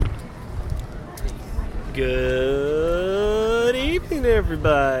Good evening,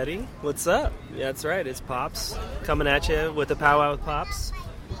 everybody. What's up? That's right, it's Pops coming at you with a powwow with Pops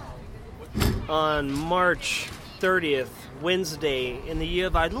on March 30th, Wednesday, in the year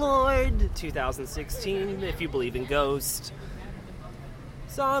of our Lord 2016. If you believe in ghosts,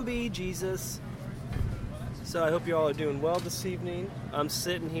 zombie, Jesus. So I hope you all are doing well this evening. I'm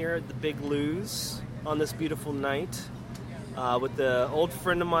sitting here at the Big Lou's on this beautiful night. With the old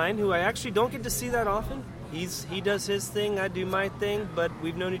friend of mine who I actually don't get to see that often. He does his thing, I do my thing, but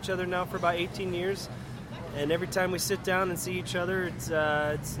we've known each other now for about 18 years. And every time we sit down and see each other,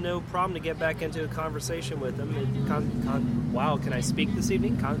 it's no problem to get back into a conversation with him. Wow, can I speak this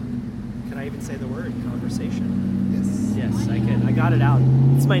evening? Can I even say the word conversation? Yes, I can. I got it out.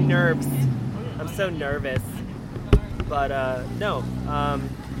 It's my nerves. I'm so nervous. But no.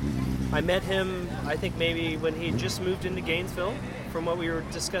 I met him, I think maybe when he just moved into Gainesville, from what we were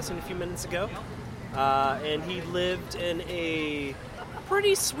discussing a few minutes ago. And he lived in a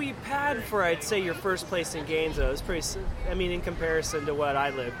pretty sweet pad for, I'd say, your first place in Gainesville. It was pretty, in comparison to what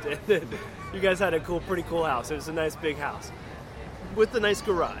I lived in. You guys had a pretty cool house. It was a nice big house with a nice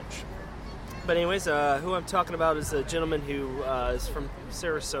garage. But anyways, who I'm talking about is a gentleman who is from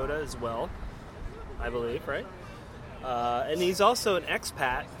Sarasota as well, I believe, right? And he's also an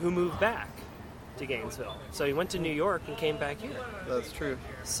expat who moved back to Gainesville. So he went to New York and came back here. That's true.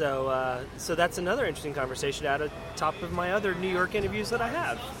 So that's another interesting conversation out of top of my other New York interviews that I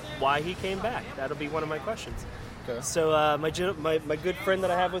have. Why he came back. That'll be one of my questions. Okay. So my good friend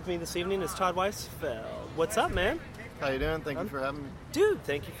that I have with me this evening is Todd Weissfeld. What's up, man? How you doing? Thank you for having me. Dude,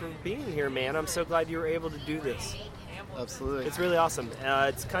 thank you for being here, man. I'm so glad you were able to do this. Absolutely. It's really awesome.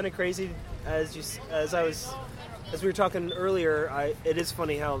 It's kind of crazy as we were talking earlier, it is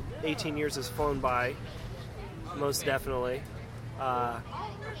funny how 18 years has flown by, most definitely.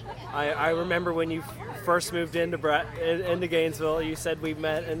 I remember when you first moved into Gainesville, you said we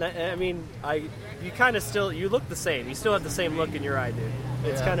met, and you kind of you look the same. You still have the same look in your eye, dude.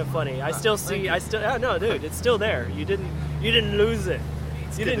 It's kind of funny. No, dude, it's still there. You didn't lose it.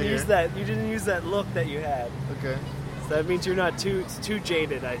 You didn't use that look that you had. Okay. That means you're not too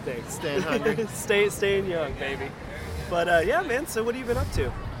jaded, I think. Staying hungry. Staying young, baby. But yeah, man. So what have you been up to?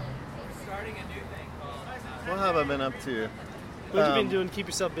 What have I been up to? What have you been doing to keep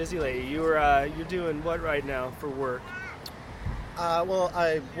yourself busy lately? You're doing what right now for work? Well,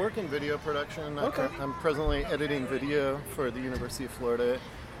 I work in video production. Okay. I'm presently editing video for the University of Florida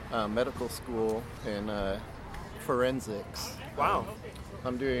Medical School in forensics. Wow.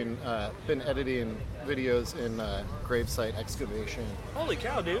 I'm been editing videos in gravesite excavation. Holy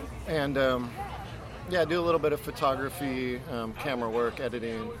cow, dude. And, I do a little bit of photography, camera work,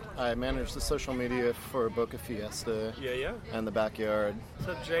 editing. I manage the social media for Boca Fiesta. Yeah. And The Backyard.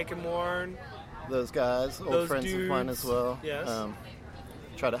 What's up, Jake and Warren? Those guys, old friends dudes. of mine as well. Yes.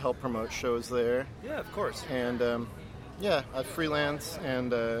 Try to help promote shows there. Yeah, of course. And, I freelance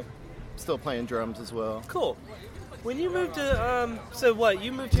and still playing drums as well. Cool. When you moved to,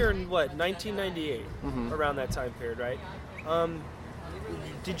 you moved here in 1998, around that time period, right?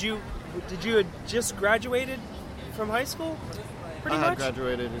 Did you had just graduated from high school? Pretty much? I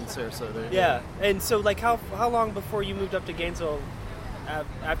graduated in Sarasota. Yeah. And so, how long before you moved up to Gainesville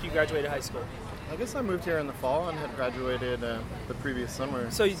after you graduated high school? I guess I moved here in the fall and had graduated the previous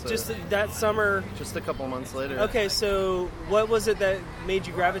summer. So just that summer? Just a couple months later. Okay, so what was it that made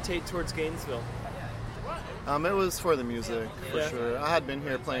you gravitate towards Gainesville? It was for the music, for sure. I had been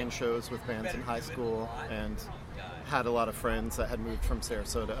here playing shows with bands in high school and had a lot of friends that had moved from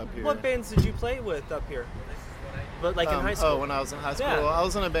Sarasota up here. What bands did you play with up here? But in high school? Oh, when I was in high school? Yeah. I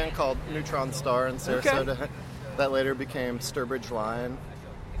was in a band called Neutron Star in Sarasota. Okay. That later became Sturbridge Lion.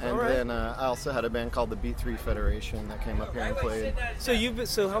 And then I also had a band called the B3 Federation that came up here and played.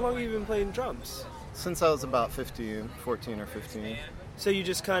 So how long have you been playing drums? Since I was about 14 or 15. So you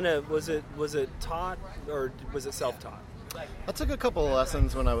just kind of, was it taught or was it self-taught? I took a couple of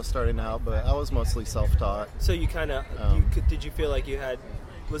lessons when I was starting out, but I was mostly self-taught. So you kind of, did you feel like you had,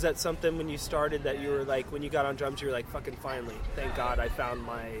 was that something when you started that you were like, when you got on drums, you were like, fucking finally, thank God I found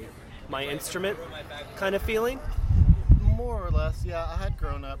my instrument kind of feeling? More or less, yeah. I had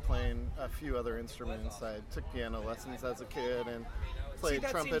grown up playing a few other instruments. I took piano lessons as a kid and played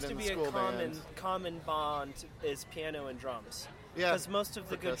trumpet in the school band. That seems to be a common bond is piano and drums. Yeah. Because most of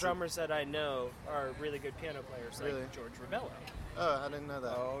the good drummers that I know are really good piano players, like George Ravello. Oh, I didn't know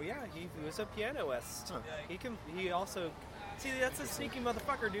that. Oh yeah, he was a pianist. Huh. He also, see, that's a sneaky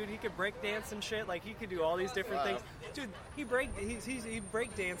motherfucker, dude. He could break dance and shit. Like he could do all these different things. Dude, he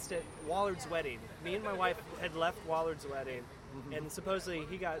break danced at Wallard's wedding. Me and my wife had left Wallard's wedding and supposedly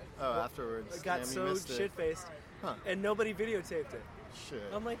he got afterwards got so shit-faced, and nobody videotaped it. Shit.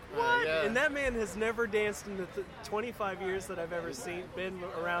 I'm like, what? Yeah. And that man has never danced in the 25 years that I've ever been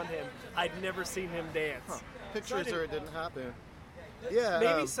around him. I'd never seen him dance. Pictures or it didn't happen. Yeah.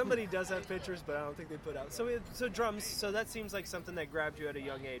 Maybe somebody does have pictures, but I don't think they put out. So drums. So that seems like something that grabbed you at a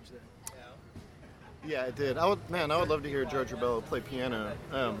young age, then. Yeah, it did. I would love to hear George Rebello play piano.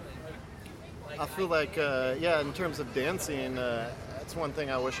 I feel like, in terms of dancing, that's one thing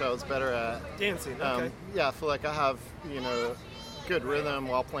I wish I was better at. Dancing. Okay. Yeah, I feel like I have, good rhythm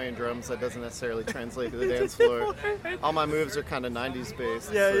while playing drums. That doesn't necessarily translate to the dance floor. All my moves are kind of 90s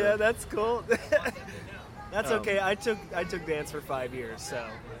based. Yeah, that's cool. That's okay. I took dance for 5 years, so.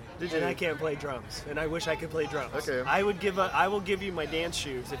 Did you? And I can't play drums, and I wish I could play drums. Okay. I will give you my dance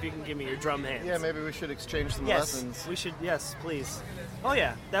shoes if you can give me your drum hands. Yeah, maybe we should exchange some yes, lessons. We should. Yes, please. Oh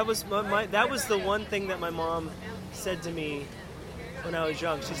yeah, that was that was the one thing that my mom said to me when I was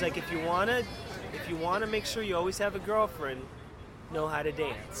young. She's like, if you wanna make sure you always have a girlfriend, know how to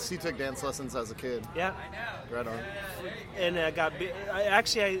dance. She took dance lessons as a kid. Yeah. Right on. And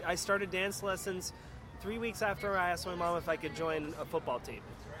I started dance lessons 3 weeks after I asked my mom if I could join a football team.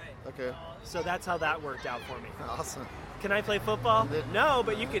 Okay. So that's how that worked out for me. Awesome. Can I play football? No,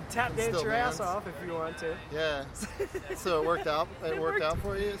 but you could tap dance your dance. ass off if you want to. Yeah. So it worked out. It worked out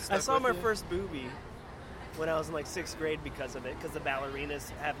for you. I saw my first boobie when I was in like 6th grade because of it. Because the ballerinas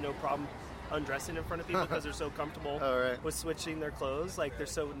have no problem undressing in front of people because they're so comfortable with switching their clothes. Like they're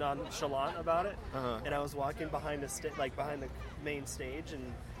so nonchalant about it. And I was walking behind behind the main stage,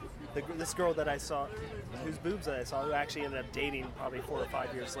 and this girl that I saw, whose boobs that I saw, who actually ended up dating probably 4 or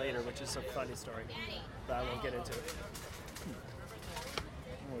 5 years later, which is a funny story, but I won't get into it.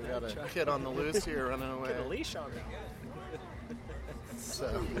 We got a kid on the loose here running away. Get a leash on me.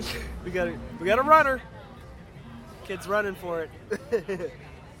 So we got a runner. Kid's running for it.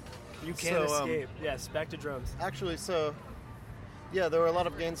 You can't escape. Yes, back to drums. Actually, there were a lot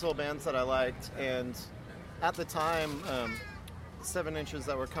of Gainesville bands that I liked, and at the time, 7 inches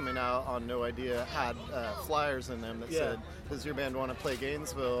that were coming out on No Idea had flyers in them that said, does your band want to play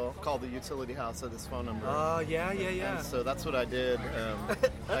Gainesville? Call the utility house at this phone number. Oh, yeah. And so that's what I did, I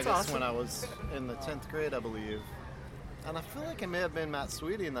guess awesome. when I was in the 10th grade, I believe. And I feel like it may have been Matt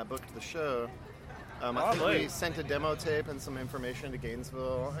Sweeting that booked the show. I think we sent a demo tape and some information to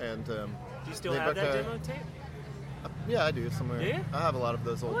Gainesville. And do you still have that demo tape? Yeah, I do somewhere. Do you? I have a lot of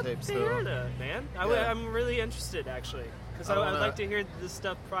those old tapes still. Man. Yeah. I'm really interested, actually. Because I'd like to hear this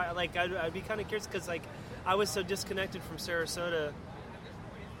stuff. I'd be kind of curious because I was so disconnected from Sarasota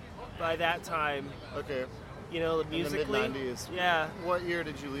by that time. Okay. Musically. In the mid-90s. Yeah. What year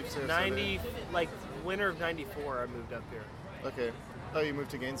did you leave Sarasota? Winter of 94 I moved up here. Okay. Oh, you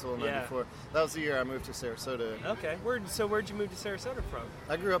moved to Gainesville in 94. That was the year I moved to Sarasota. Okay. Where'd you move to Sarasota from?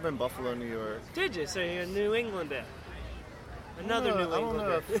 I grew up in Buffalo, New York. Did you? So you're a New Englander. Another New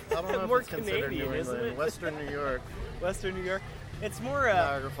Englander. I don't know More if it's considered Canadian, New isn't England. it? Western New York. Western New York. It's more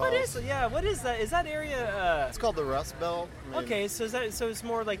Niagara Falls. What is that? Is that area It's called the Rust Belt. Okay, so it's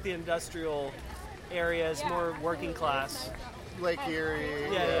more like the industrial area, it's more working class. Lake Erie,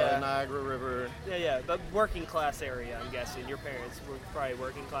 Niagara River. Yeah, but working class area, I'm guessing. Your parents were probably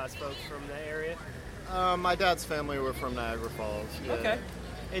working class folks from the area? My dad's family were from Niagara Falls. Yeah. Okay.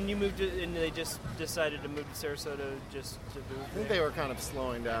 And you moved and they just decided to move to Sarasota just to move? I think they were kind of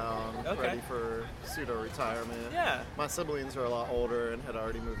slowing down, ready for pseudo-retirement. Yeah. My siblings are a lot older and had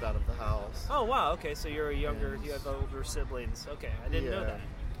already moved out of the house. Oh, wow. Okay, so you have older siblings. Okay, I didn't know that.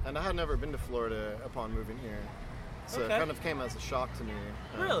 And I had never been to Florida upon moving here. So it kind of came as a shock to me.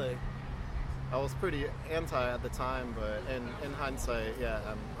 Really? I was pretty anti at the time, but in hindsight,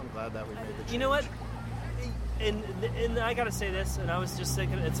 I'm glad that we made the change. You know what? And I gotta say this, and I was just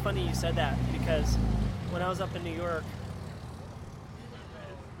thinking, it's funny you said that, because when I was up in New York,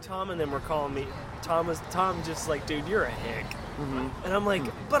 Tom and them were calling me, Tom just like, dude, you're a hick. Mm-hmm. And I'm like,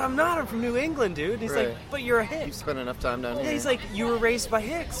 but I'm not, I'm from New England, dude. And he's like, but you're a hick. You spent enough time down here. Yeah, he's like, you were raised by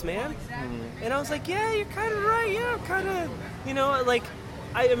hicks, man. Mm-hmm. And I was like, yeah, you're kind of right, kind of,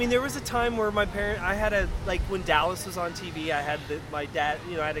 I mean, there was a time where I had when Dallas was on TV, I had my dad,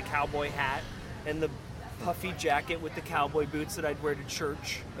 I had a cowboy hat and the puffy jacket with the cowboy boots that I'd wear to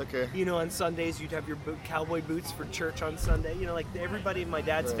church. Okay. On Sundays, you'd have your cowboy boots for church on Sunday. Everybody in my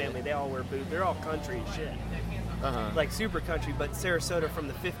dad's family, they all wear boots. They're all country as shit. Like super country, but Sarasota from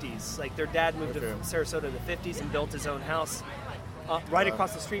the 50s. Like their dad moved to Sarasota in the 50s and built his own house right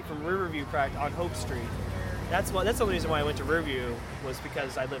across the street from Riverview on Hope Street. That's the only reason why I went to Riverview was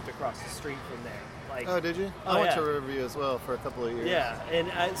because I lived across the street from there. Like, oh, did you? Oh, I went yeah. to Riverview as well for a couple of years. Yeah,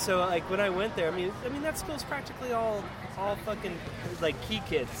 and so like when I went there, I mean that school's practically all fucking like Key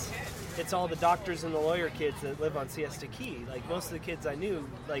kids. It's all the doctors and the lawyer kids that live on Siesta Key. Like most of the kids I knew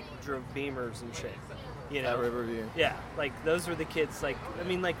like drove Beamers and shit. You know? At Riverview. Yeah, like those were the kids. Like I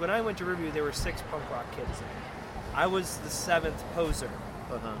mean, like when I went to Riverview, there were 6 punk rock kids there. I was the 7th poser.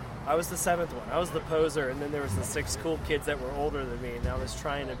 Uh-huh. I was the 7th one. I was the poser, and then there was the 6 cool kids that were older than me, and I was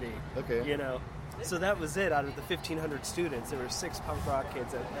trying to be. Okay. You know, so that was it. Out of the 1,500 students, there were 6 punk rock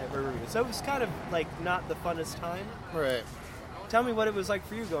kids at Riverview. So it was kind of like not the funnest time. Right. Tell me what it was like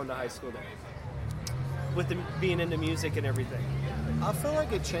for you going to high school there, with being into music and everything. I feel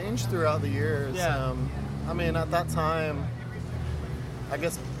like it changed throughout the years. Yeah. I mean, at that time, I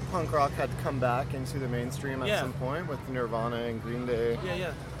guess punk rock had come back into the mainstream at some point with Nirvana and Green Day.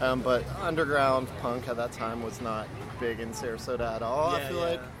 Yeah. But underground punk at that time was not big in Sarasota at all. I feel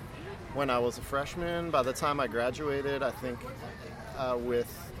like when I was a freshman, by the time I graduated, I think with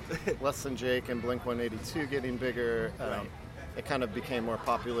Less Than Jake and Blink-182 getting bigger, it kind of became more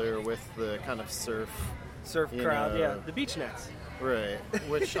popular with the kind of surf crowd. Yeah, the beach nets. Right,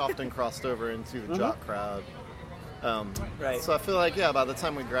 which often crossed over into the jock crowd. Right. So I feel like, by the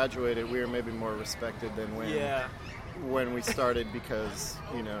time we graduated, we were maybe more respected than when we started because,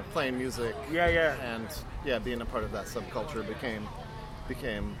 playing music and, being a part of that subculture became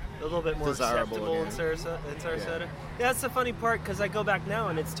a little bit more desirable acceptable in Sarasota. Yeah, that's the funny part because I go back now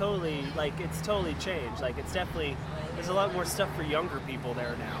and it's totally changed. Like it's definitely, there's a lot more stuff for younger people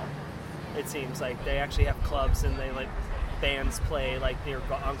there now. It seems like they actually have clubs and they like bands play like near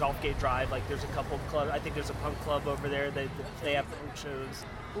on Golfgate Drive. Like there's a couple of clubs. I think there's a punk club over there. They have punk shows.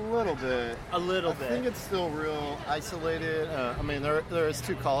 A little bit. I think it's still real isolated. I mean, there is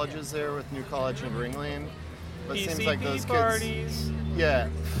 2 colleges there with New College and Ringling. But it seems like those parties. Kids... Yeah.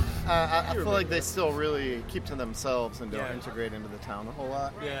 I feel like they still really keep to themselves and don't integrate into the town a whole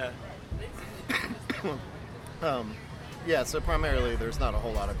lot. Yeah. So primarily there's not a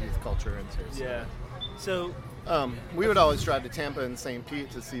whole lot of youth culture in Sarasota. Yeah. So... we would always drive to Tampa and St. Pete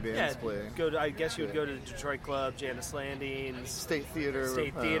to see bands play. I guess you would go to the Detroit Club, Janice Landing, State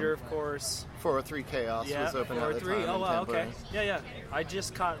Theater, of course. 403 Chaos was open at the time. Oh, wow, in Tampa. okay. Yeah. I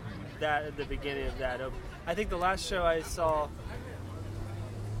just caught that at the beginning of that. I think the last show I saw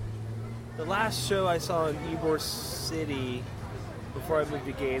in Ybor City before I moved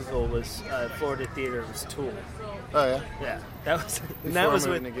to Gainesville was Florida Theater. It was Tool. Oh yeah. Yeah, that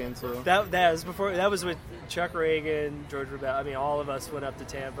was with Chuck Reagan, George Rebel. I mean, all of us went up to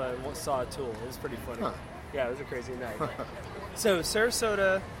Tampa and saw Tool. It was pretty funny. Huh. Yeah, it was a crazy night. So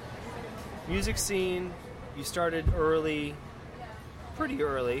Sarasota music scene, you started pretty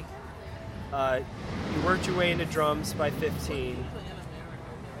early. You worked your way into drums by 15.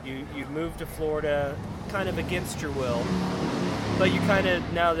 You moved to Florida kind of against your will. But you kind of,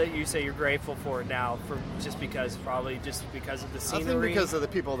 now that you say you're grateful for it now, probably just because of the scenery? I think because of the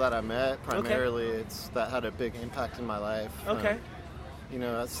people that I met, primarily, that had a big impact in my life. Okay.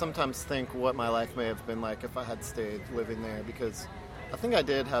 I sometimes think what my life may have been like if I had stayed living there, because I think I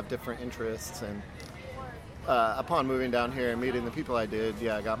did have different interests, and upon moving down here and meeting the people I did,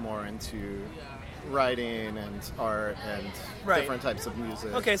 I got more into writing and art and different types of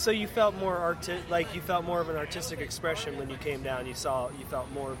music. Okay, so you felt more of an artistic expression when you came down. You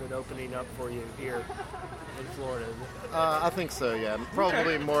felt more of it opening up for you here in Florida. I think so. Yeah,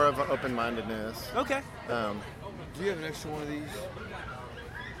 probably more of an open-mindedness. Okay. Do you have an extra one of these?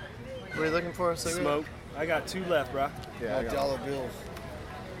 What are you looking for? Smoke. I got 2 left, bro. Yeah, I got dollar bills.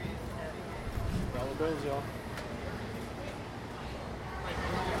 Dollar bills, y'all.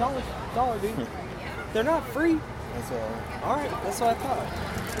 Dollar, dude. They're not free. That's all. All right, that's what I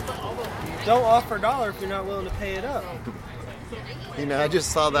thought. Don't offer a dollar if you're not willing to pay it up. I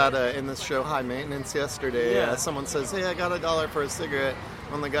just saw that in this show High Maintenance yesterday. Yeah. Someone says, "Hey, I got $1 for a cigarette."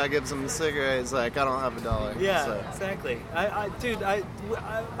 When the guy gives him the cigarette, he's like, "I don't have $1." Yeah, so. Exactly.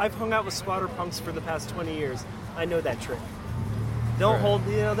 I've hung out with spotter punks for the past 20 years. I know that trick. Don't hold.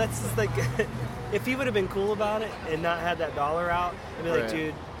 That's just like, if he would have been cool about it and not had that $1 out, I'd be like,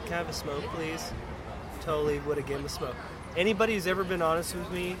 "Dude, can I have a smoke, please?" Totally would have given him a smoke. Anybody who's ever been honest with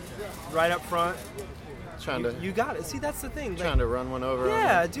me, right up front, you got it. See, that's the thing. Trying to run one over.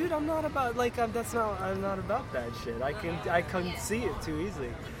 Yeah, dude, I'm not about I'm not about that shit. I can see it too easily.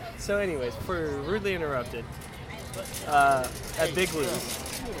 So, anyways, before we were rudely interrupted, at Big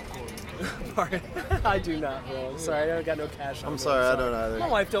Lou's. I do not, bro. I'm sorry, I don't got no cash on me. I'm sorry, I don't either. My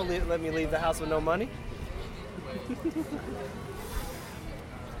wife don't let me leave the house with no money.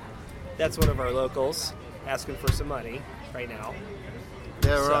 That's one of our locals asking for some money right now.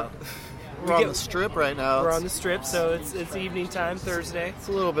 Yeah, We're on the Strip right now. We're on the Strip, so it's evening time, Thursday. It's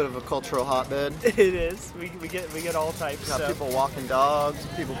a little bit of a cultural hotbed. It is. We get all types. Got people walking dogs,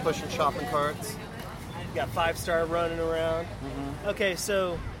 people pushing shopping carts. Got 5-star running around. Mm-hmm. Okay,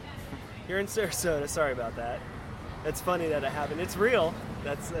 so you're in Sarasota. Sorry about that. It's funny that it happened. It's real.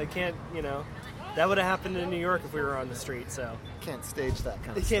 I can't, that would have happened in New York if we were on the street, so. Can't stage that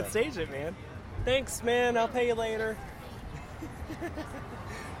kind of stuff. You can't stage it, man. Thanks, man. I'll pay you later.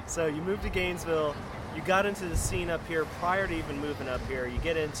 So you moved to Gainesville. You got into the scene up here prior to even moving up here. You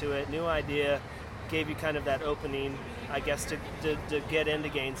get into it. New idea. Gave you kind of that opening, I guess, to get into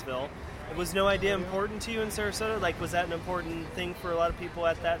Gainesville. Was No Idea important to you in Sarasota? Like, was that an important thing for a lot of people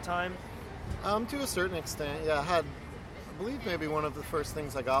at that time? To a certain extent, yeah. I believe maybe one of the first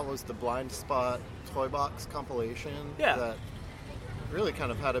things I got was the Blind Spot Toy Box compilation. Yeah. That really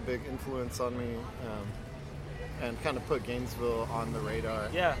kind of had a big influence on me and kind of put Gainesville on the radar.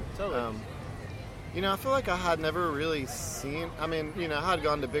 Yeah, totally. I feel like I had never really seen, I had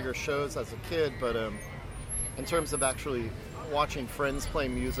gone to bigger shows as a kid, but in terms of actually watching friends play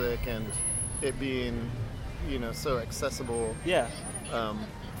music and it being, so accessible. Yeah. I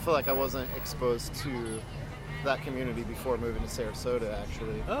feel like I wasn't exposed to that community before moving to Sarasota,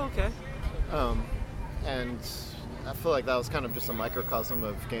 actually. Oh, okay. And I feel like that was kind of just a microcosm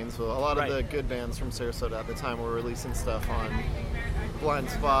of Gainesville. A lot of the good bands from Sarasota at the time were releasing stuff on Blind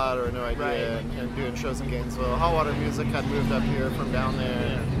Spot or No Idea and doing shows in Gainesville. Hot Water Music had moved up here from down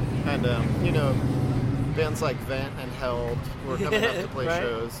there. Yeah. And, bands like Vent and Held were coming up to play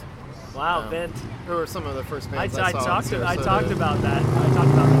shows. Wow, Vent. Who were some of the first bands I saw I talked about that. I talked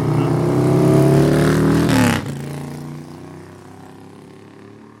about that.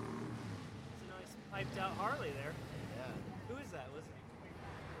 It's a nice piped out Harley there. Yeah. Who is that?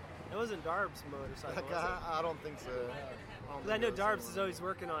 It wasn't Darb's motorcycle, was it? I don't think so. Because I know Darbs is always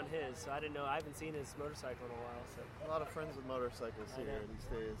working on his, so I didn't know. I haven't seen his motorcycle in a while. So a lot of friends with motorcycles here these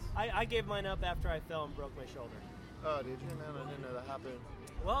days. I gave mine up after I fell and broke my shoulder. Oh, did you? Man, I didn't know that happened.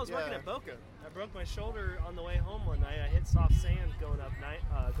 Well, I was working at Boca. I broke my shoulder on the way home one night. I hit soft sand going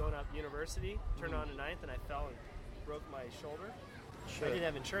up University, turned on to 9th, and I fell and broke my shoulder. Shit. I didn't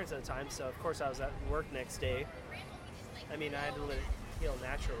have insurance at the time, so of course I was at work next day. I had to let it heal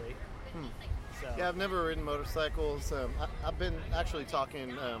naturally. So. Yeah, I've never ridden motorcycles. I've been actually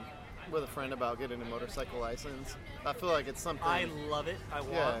talking with a friend about getting a motorcycle license. I feel like it's something. I love it. I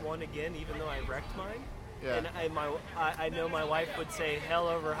want one again, even though I wrecked mine. Yeah. And I know my wife would say hell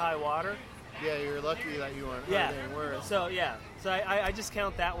over high water. Yeah, you're lucky that you weren't hurt any worse. So I just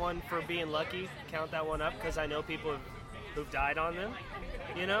count that one for being lucky. Count that one up because I know people who've died on them.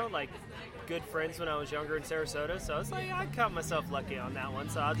 Like good friends when I was younger in Sarasota. So it's like I count myself lucky on that one.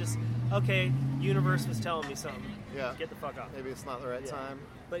 So I'll just universe was telling me something. Yeah. Get the fuck off. Maybe it's not the right time.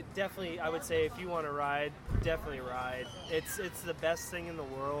 But definitely, I would say if you want to ride, definitely ride. It's the best thing in the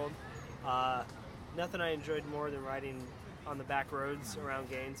world. Nothing I enjoyed more than riding on the back roads around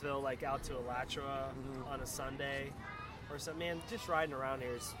Gainesville, like out to Alachua on a Sunday or something. Man, just riding around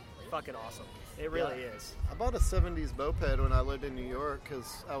here is fucking awesome. It really is. I bought a 70s moped when I lived in New York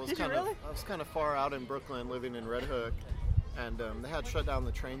because I was kind of far out in Brooklyn living in Red Hook. And they had shut down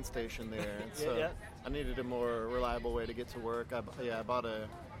the train station there. And so I needed a more reliable way to get to work. I bought a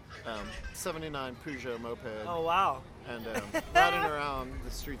 79 Peugeot moped. Oh, wow. And riding around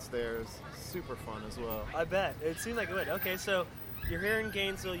the streets there is super fun as well. I bet. It seemed like it would. Okay, so you're here in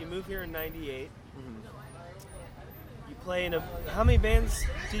Gainesville. You moved here in 98. You play in how many bands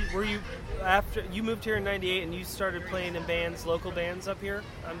were you after you moved here in 98 and you started playing in bands, local bands up here,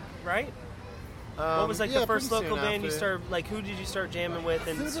 right? What was the first local band you started? Like, who did you start jamming with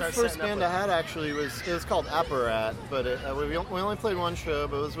and start setting up with? The first band I had actually was called Apparat, but we only played one show.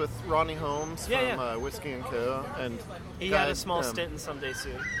 But it was with Ronnie Holmes from Whiskey and Co. And he had a small stint in Someday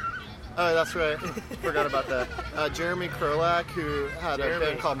Soon. Oh, that's right. Forgot about that. Jeremy Krolak, who had a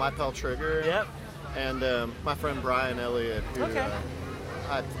band called My Pal Trigger. Yep. And my friend Brian Elliott, who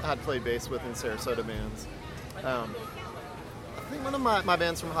I had played bass with in Sarasota bands. I think one of my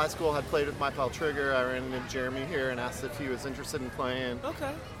bands from high school had played with My Pal Trigger. I ran into Jeremy here and asked if he was interested in playing.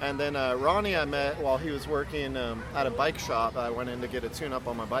 Okay. And then Ronnie I met while he was working at a bike shop. I went in to get a tune-up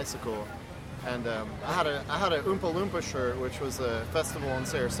on my bicycle. And I had a Oompa Loompa shirt, which was a festival in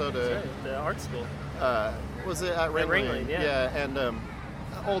Sarasota. Right, the art school. Was it at Ringling? Yeah. And an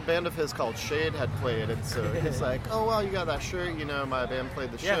old band of his called Shade had played. And so he's like, oh, wow, you got that shirt. My band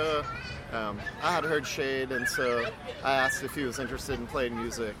played the show. I had heard Shade, and so I asked if he was interested in playing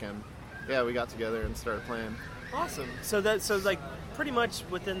music, and we got together and started playing. Awesome. So pretty much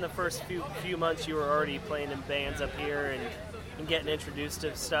within the first few months, you were already playing in bands up here and getting introduced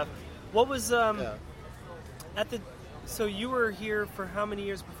to stuff. What was Yeah. So you were here for how many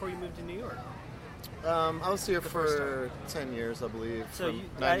years before you moved to New York? I was here first for 10 years, I believe, So from you-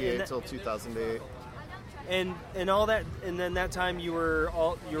 98 till 2008. And all that, and then that time you were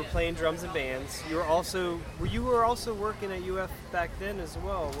playing drums in bands. You were also working at UF back then as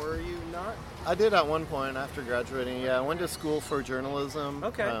well, were you not? I did at one point after graduating. Yeah, I went to school for journalism,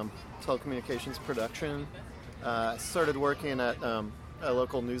 Okay. telecommunications production. Started working at a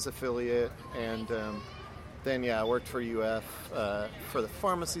local news affiliate, and then I worked for UF for the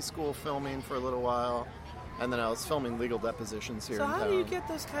pharmacy school filming for a little while, and then I was filming legal depositions here So in how town. do you get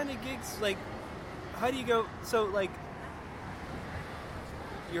those kind of gigs? Like, how do you go? So like,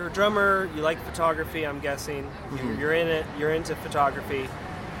 you're a drummer. You like photography, I'm guessing. Mm-hmm. You're in it. You're into photography.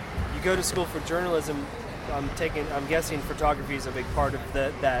 You go to school for journalism. I'm guessing photography is a big part of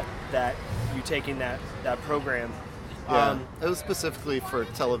that you taking that program. Yeah, it was specifically for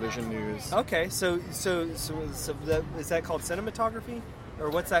television news. Okay, so that, is that called cinematography, or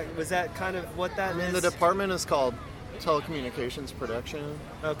what's that? Was that kind of what that I mean, is? the department is called telecommunications production.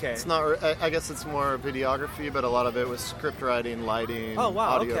 Okay. It's not. I guess it's more videography, but a lot of it was script writing, lighting, Oh,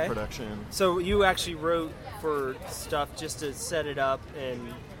 wow, audio okay. production. So you actually wrote for stuff just to set it up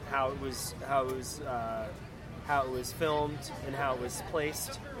and how it was filmed and how it was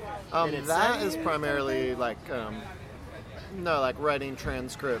placed. in its That setting? is primarily like writing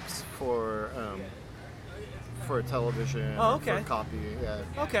transcripts for television. Oh, okay. For copy, yeah.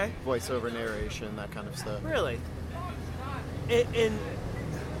 Okay, Voiceover narration, that kind of stuff. really. In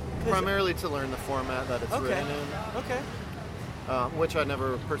Primarily to learn the format that it's okay, written in, okay. which I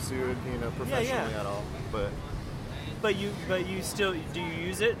never pursued, professionally at all. But you still do you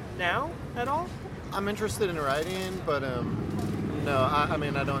use it now at all? I'm interested in writing, but no, I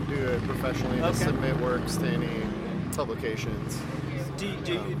mean I don't do it professionally. I Okay. submit works to any publications.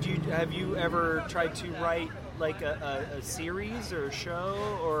 Have you ever tried to write like a series or a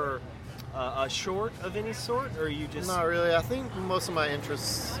show or a short of any sort, or you just Not really. I think most of my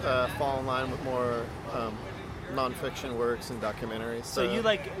interests fall in line with more nonfiction works and documentaries.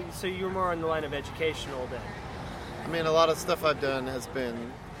 so you're more on the line of educational then? I mean, a lot of stuff I've done has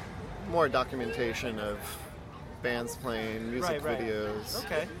been more documentation of bands playing, music Right. videos.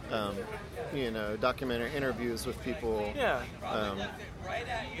 Okay. Documentary interviews with people. Yeah.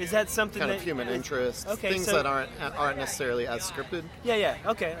 Is that something Kind that of human interest. Okay, Things so- that aren't necessarily as scripted. Yeah.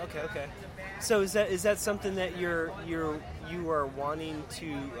 Okay. So is that something that you are wanting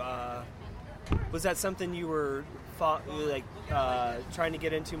to? Was that something you were trying to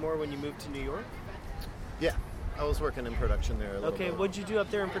get into more when you moved to New York? Yeah. I was working in production there a little Okay, bit. what'd you do up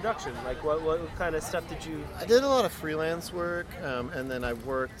there in production? Like, what kind of stuff did you? I did a lot of freelance work, and then I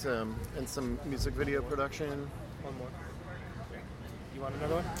worked in some music video production. One more. You want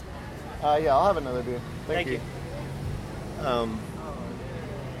another one? Yeah, I'll have another beer. Thank you.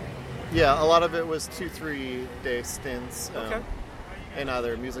 Yeah, a lot of it was 2-3 day stints Okay. in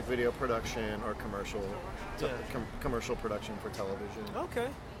either music video production or commercial Yeah. commercial production for television. Okay.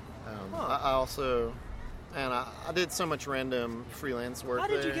 I also, and I did so much random freelance work. How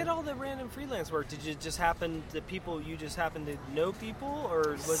did you there. get all the random freelance work? Did you just happen to know people,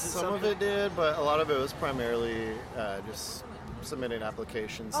 or was it Some something? of it did, but a lot of it was primarily just submitting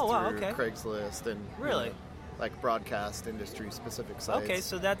applications Oh, wow, through okay. Craigslist and Really? like broadcast industry specific sites. Okay,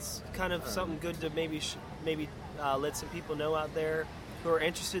 so that's kind of something good to maybe let some people know out there who are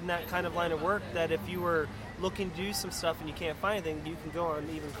interested in that kind of line of work, that if you were looking to do some stuff and you can't find anything, you can go on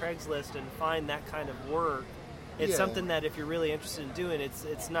even Craigslist and find that kind of work. It's Yeah. something that if you're really interested in doing,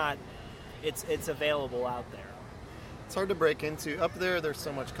 it's available out there. It's hard to break into. Up there, there's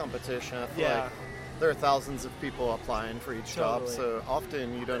so much competition. I feel Yeah. like there are thousands of people applying for each job, Totally. so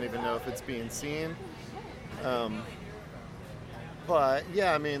often you don't even know if it's being seen. But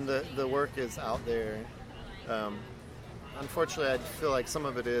yeah, I mean, the work is out there. Unfortunately, I feel like some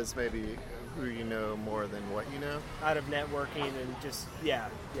of it is maybe who you know more than what you know. Out of networking and just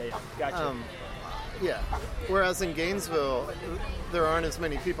gotcha. Yeah. Whereas in Gainesville, there aren't as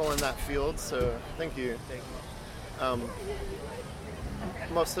many people in that field, so thank you.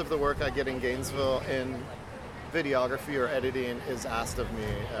 Most of the work I get in Gainesville in videography or editing is asked of me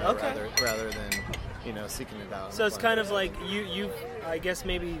rather than seeking it out. So it's kind of like you I guess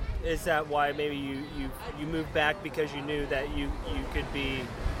maybe is that why maybe you moved back, because you knew that you could be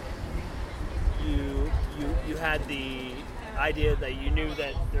you had the idea that you knew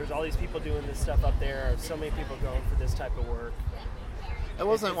that there's all these people doing this stuff up there, so many people going for this type of work. It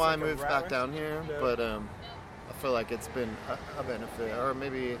wasn't It's why like I a moved rattler? back down here, No. but I feel like it's been a benefit, or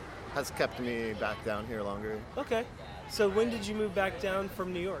maybe has kept me back down here longer. Okay. So when did you move back down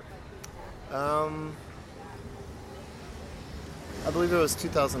from New York? I believe it was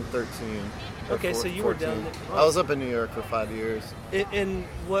 2013. or Okay, so you were 14. down. I was up in New York for 5 years. And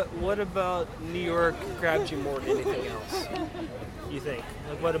what about New York grabbed you more than anything else? You think?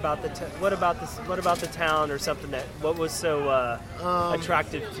 Like, what about the town or something what was so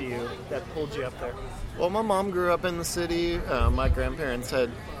attractive to you that pulled you up there? Well, my mom grew up in the city. My grandparents had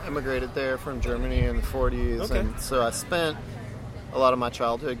immigrated there from Germany in the 40s, Okay. and so I spent a lot of my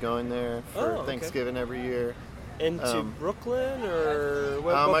childhood going there for okay. Thanksgiving every year. Into Brooklyn or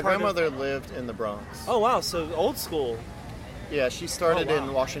what My part grandmother lived in the Bronx. Oh wow, so old school. Yeah, she started Oh, wow.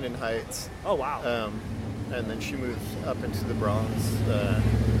 in Washington Heights. Oh wow. And then she moved up into the Bronx, I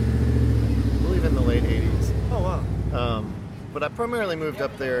believe in the late 80s. Oh wow. But I primarily moved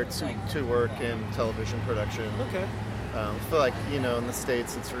up there to work in television production. Okay. I feel like, in the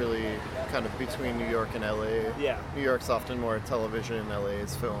States it's really kind of between New York and LA. Yeah. New York's often more television, LA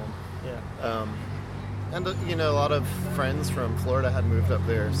is film. Yeah. And, a lot of friends from Florida had moved up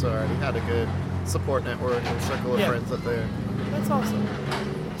there, so I already had a good support network and circle of Yeah. friends up there. That's awesome.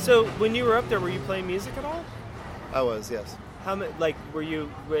 So when you were up there, were you playing music at all? I was, yes. How many, were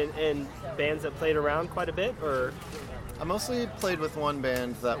you in bands that played around quite a bit, or? I mostly played with one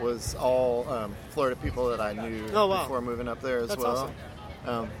band that was all Florida people that I knew before moving up there as That's well.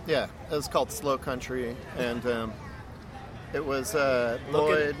 Awesome. Yeah, it was called Slow Country, and it was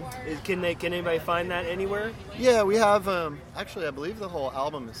Lloyd. Can anybody find that anywhere? Yeah, we have. Actually, I believe the whole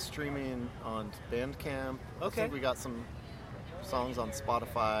album is streaming on Bandcamp. Okay. I think we got some songs on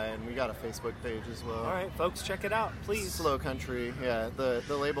Spotify, and we got a Facebook page as well. All right, folks, check it out, please. Slow Country, yeah.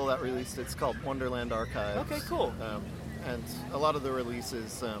 The label that released it's called Wonderland Archives. Okay, cool. And a lot of the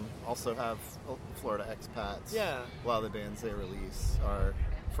releases also have Florida expats. Yeah. A lot of the bands they release are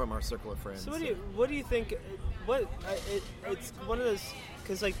from our circle of friends. So what do you think? It's one of those,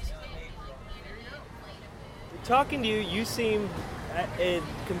 because talking to you, you seem, in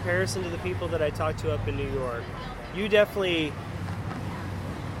comparison to the people that I talked to up in New York, you definitely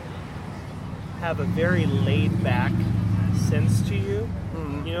have a very laid back sense to you.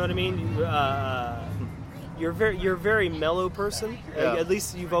 Mm-hmm. You know what I mean? You're a very mellow person. Yeah. At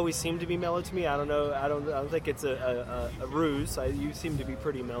least you've always seemed to be mellow to me. I don't know. I don't think it's a ruse. You seem to be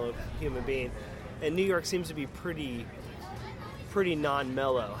pretty mellow human being, and New York seems to be pretty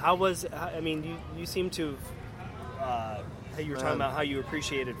non-mellow. You seem to. You were talking about how you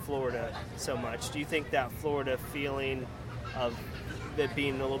appreciated Florida so much. Do you think that Florida feeling of it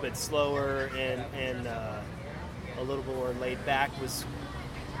being a little bit slower and a little bit more laid back was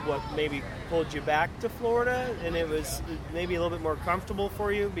what maybe pulled you back to Florida, and it was maybe a little bit more comfortable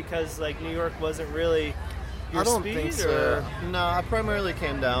for you because New York wasn't really your I don't speed? think so. No, I primarily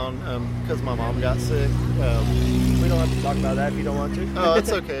came down because my mom got sick. We don't have to talk about that if you don't want to. Oh,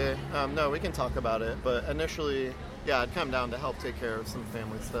 it's okay. No, we can talk about it. But initially, yeah, I'd come down to help take care of some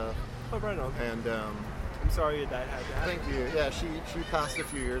family stuff. Oh, right on. And I'm sorry that had to happen. thank you. Yeah, she passed a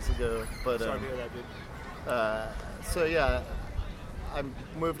few years ago. But Sorry to hear that, dude. so yeah, I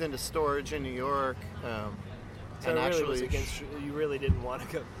moved into storage in New York. So and it really actually, was against you. Really didn't want to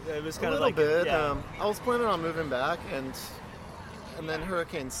go. It was kind a of little like bit. Yeah. I was planning on moving back, and then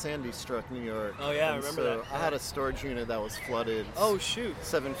Hurricane Sandy struck New York. Oh, yeah, I and remember so that. I had a storage unit that was flooded. Oh shoot.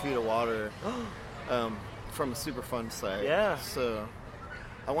 7 feet of water from a Superfund site. Yeah. So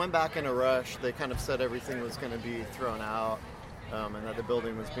I went back in a rush. They kind of said everything was going to be thrown out and that the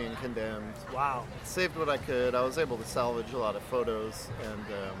building was being condemned. Wow. Saved what I could. I was able to salvage a lot of photos and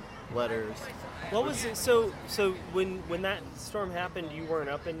letters. What was it? So when that storm happened, you weren't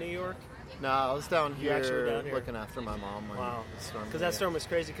up in New York? No, I was down You actually were here down here. looking after my mom when Wow. the storm Because hit. that storm was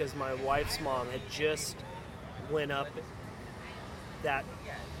crazy because my wife's mom had just went up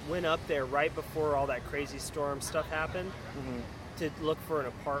there right before all that crazy storm stuff happened to look for an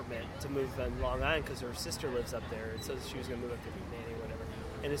apartment to move in Long Island because her sister lives up there, and so she was going to move up to be nanny or whatever.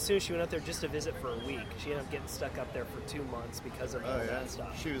 And as soon as she went up there just to visit for a week, she ended up getting stuck up there for 2 months because of all that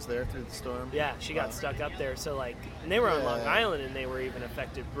stuff. She was there through the storm? Yeah, she got stuck up there. So, and they were on Long Island, and they were even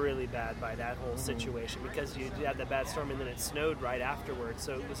affected really bad by that whole situation because you had that bad storm, and then it snowed right afterwards.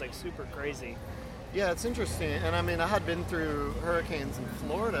 So it was super crazy. Yeah, it's interesting. And I had been through hurricanes in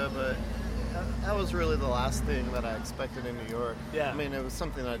Florida, but that was really the last thing that I expected in New York. Yeah. It was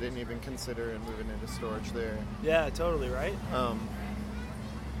something I didn't even consider in moving into storage there. Yeah, totally, right?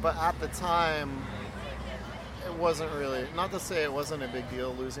 But at the time, it wasn't really, not to say it wasn't a big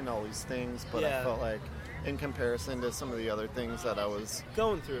deal losing all these things, but I felt like in comparison to some of the other things that I was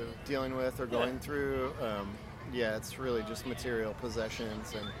going through, dealing with or going through, it's really just material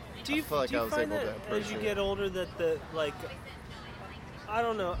possessions, and I feel like I was able to approach as you it. get older that I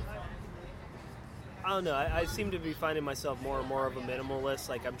don't know, I don't know. I seem to be finding myself more and more of a minimalist.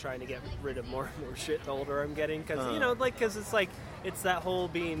 Like I'm trying to get rid of more and more shit the older I'm getting, because because it's like it's that whole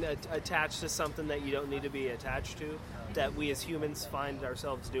being attached to something that you don't need to be attached to, that we as humans find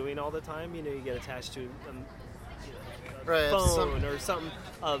ourselves doing all the time. You know, you get attached to a phone or something,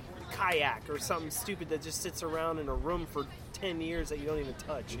 a kayak or something stupid that just sits around in a room for 10 years that you don't even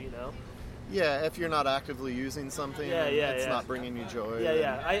touch. You know. Yeah, if you're not actively using something, it's not bringing you joy.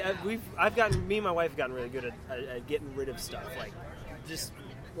 Me and my wife have gotten really good at getting rid of stuff, like just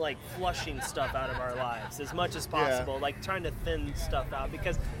like flushing stuff out of our lives as much as possible, like trying to thin stuff out,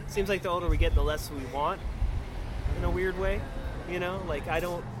 because it seems like the older we get, the less we want, in a weird way. You know, like I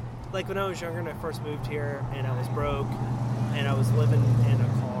don't, like when I was younger and I first moved here and I was broke and I was living in a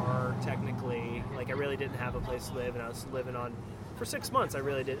car technically, like I really didn't have a place to live, and I was living on. For 6 months, I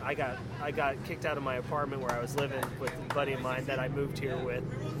really did. I got kicked out of my apartment where I was living with a buddy of mine that I moved here with,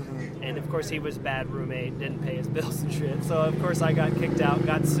 and of course he was a bad roommate, didn't pay his bills and shit. So of course I got kicked out,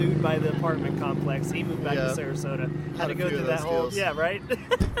 got sued by the apartment complex. He moved back to Sarasota. Had to go through that whole right.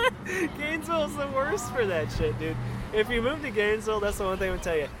 Gainesville's the worst for that shit, dude. If you move to Gainesville, that's the one thing I would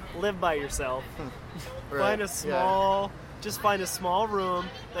tell you: live by yourself. Find a small, just find a small room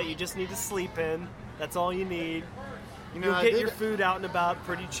that you just need to sleep in. That's all you need. You'll get your food out and about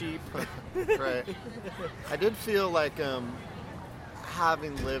pretty cheap. Right. I did feel like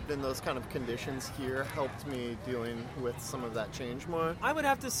having lived in those kind of conditions here helped me dealing with some of that change more. I would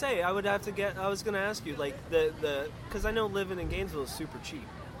have to say, I was going to ask you, like, because I know living in Gainesville is super cheap.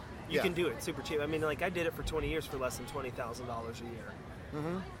 You can do it super cheap. I mean, like, I did it for 20 years for less than $20,000 a year.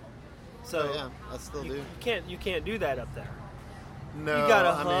 Mm-hmm. So, I still do. You can't do that up there. No, you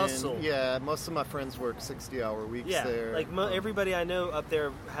gotta hustle. Most of my friends work 60-hour weeks there. Like everybody I know up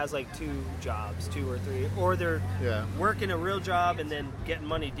there has like 2 jobs, 2 or 3, or they're working a real job and then getting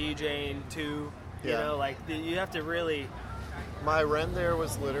money DJing too. You know, like you have to really. My rent there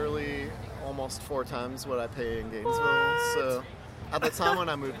was literally almost 4 times what I pay in Gainesville. What? So at the time when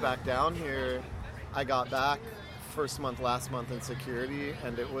I moved back down here, I got back last month in security,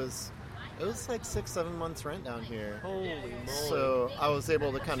 and it was like 6-7 months rent down here. Holy moly. So I was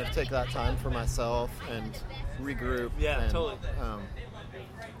able to kind of take that time for myself and regroup. Yeah, and, totally.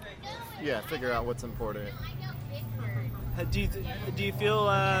 Figure out what's important. Do you feel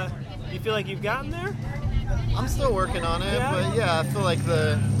like you've gotten there? I'm still working on it, but I feel like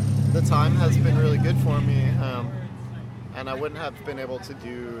the time has been really good for me, and I wouldn't have been able to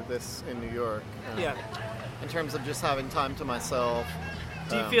do this in New York. In terms of just having time to myself.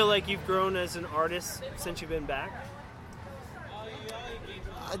 Do you feel like you've grown as an artist since you've been back?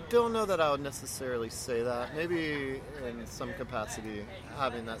 I don't know that I would necessarily say that. Maybe in some capacity,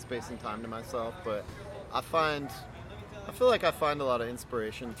 having that space and time to myself. But I feel like I find a lot of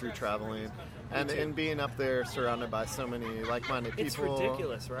inspiration through traveling, and in being up there surrounded by so many like-minded people. It's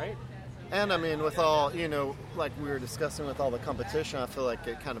ridiculous, right? And I mean, with all, like we were discussing with all the competition, I feel like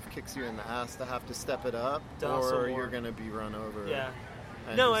it kind of kicks you in the ass to have to step it up, or you're going to be run over. Yeah.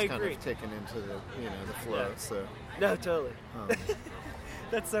 And no, just I kind agree. of taken into the flow. Yeah. So no, totally.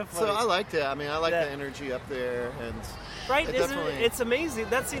 That's so funny. So I liked it. I mean, I like the energy up there, and it's amazing.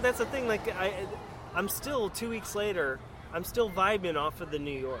 That's the thing. Like I'm still 2 weeks later. I'm still vibing off of the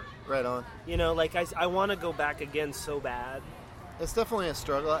New York. Right on. Like I want to go back again so bad. It's definitely a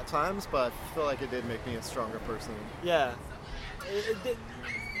struggle at times, but I feel like it did make me a stronger person. Yeah.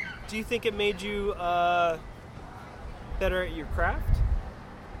 Do you think it made you better at your craft?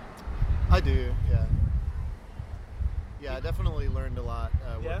 I do, yeah. Yeah, I definitely learned a lot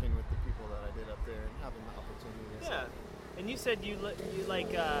working with the people that I did up there and having the opportunity. Yeah. And you said you lived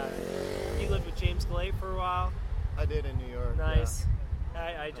with James Glay for a while? I did in New York. Nice.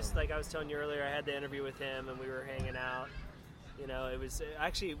 Yeah. I just, like I was telling you earlier, I had the interview with him and we were hanging out. It was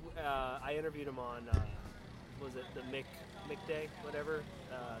actually, I interviewed him on, was it the Mick Day, whatever?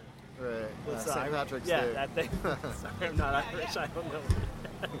 Right. St. Patrick's Day. Yeah, that thing. Sorry, I'm not Irish, I don't know.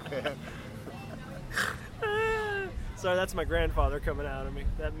 Sorry, that's my grandfather coming out of me.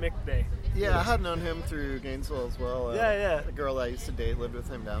 That Mick Day. Yeah, I had known him through Gainesville as well. The girl I used to date lived with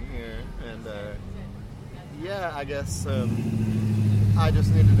him down here, and I guess I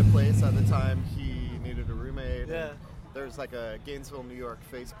just needed a place at the time. He needed a roommate. Yeah. There's like a Gainesville, New York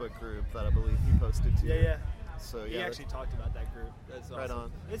Facebook group that I believe he posted to. Yeah. So he actually talked about that group. That's awesome. Right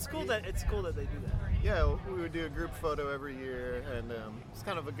on. It's cool that they do that. Yeah, we would do a group photo every year, and it's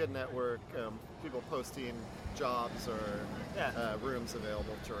kind of a good network. People posting jobs or rooms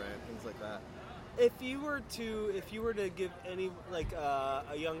available to rent, things like that. If you were to give any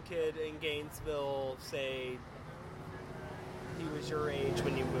a young kid in Gainesville, say he was your age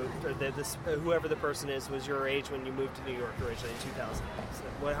when you moved, or whoever the person is was your age when you moved to New York originally in 2000.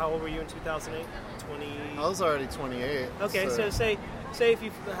 So, how old were you in 2008? 20. I was already 28. Okay, so say if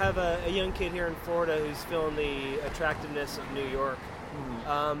you have a young kid here in Florida who's feeling the attractiveness of New York,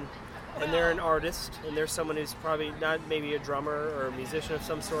 and they're an artist, and they're someone who's probably not maybe a drummer or a musician of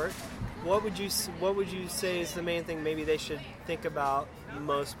some sort. What would you say is the main thing maybe they should think about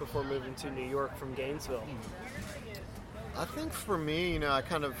most before moving to New York from Gainesville? I think for me, I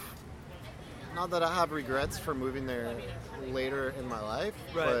kind of, not that I have regrets for moving there later in my life,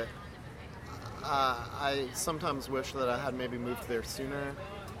 right. But I sometimes wish that I had maybe moved there sooner.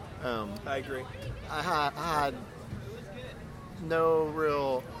 I agree. I had no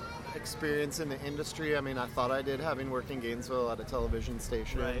real experience in the industry. I mean, I thought I did, having worked in Gainesville at a television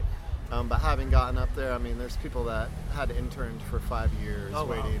station. Right. But having gotten up there, I mean, there's people that had interned for 5 years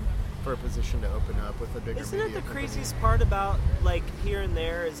waiting for a position to open up with a bigger Isn't media it the company. craziest part about, like, here and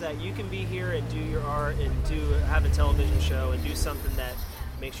there is that you can be here and do your art and have a television show and do something that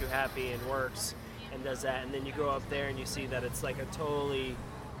makes you happy and works and does that, and then you go up there and you see that it's like a totally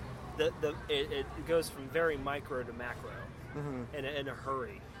it goes from very micro to macro in a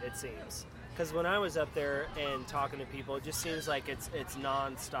hurry, it seems. Because when I was up there and talking to people, it just seems like it's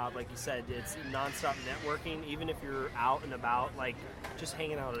nonstop. Like you said, it's nonstop networking. Even if you're out and about, like just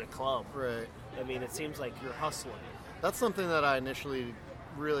hanging out at a club. Right. I mean, it seems like you're hustling. That's something that I initially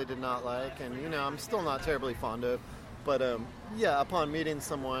really did not like, and I'm still not terribly fond of. But upon meeting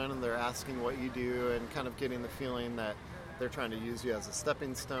someone and they're asking what you do and kind of getting the feeling that they're trying to use you as a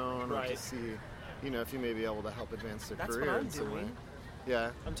stepping stone, or to see, if you may be able to help advance their That's career what I'm in some way. doing.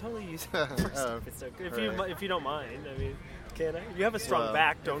 Yeah. I'm totally using it for stuff. It's so good. If you don't mind, I mean, can I? You have a strong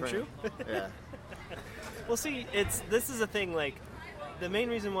back, don't you? Yeah. Well, see, this is a thing. Like, the main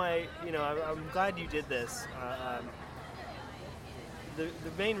reason why I'm glad you did this. The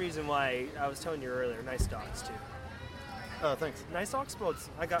main reason why I was telling you earlier, nice dogs too. Oh, thanks. Nice dogs, boats.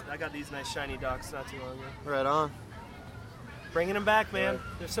 I got these nice shiny dogs not too long ago. Right on. Bringing them back, man. Right.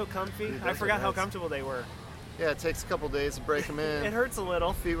 They're so comfy. Dude, I forgot how nice. comfortable they were. Yeah, it takes a couple days to break them in. It hurts a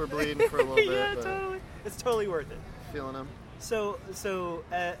little. Feet were bleeding for a little bit. Yeah, but totally. It's totally worth it. Feeling them. So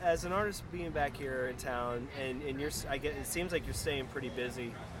as an artist being back here in town, and it seems like you're staying pretty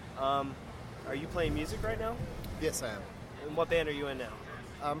busy. Are you playing music right now? Yes, I am. And what band are you in now?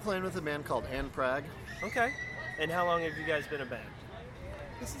 I'm playing with a band called Anne Prague. Okay. And how long have you guys been a band?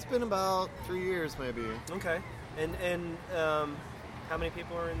 This has been about 3 years, maybe. Okay. And how many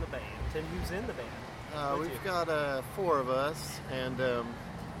people are in the band? And who's in the band? We've got 4 of us, and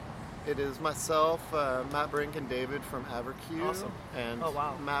it is myself, Matt Brink, and David from Avercue. Awesome. And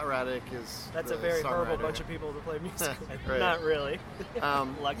wow. Matt Raddick is That's the a very horrible songwriter. bunch of people to play music with. Right. Not really.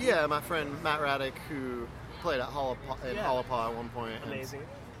 Lucky. Yeah, my friend Matt Raddick, who played at Hollapaw at one point. Amazing.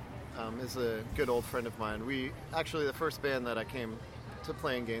 And, is a good old friend of mine. We actually, the first band that I came to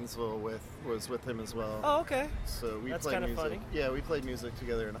play in Gainesville with was with him as well. Oh, okay. So we That's played kinda music. funny. Yeah, we played music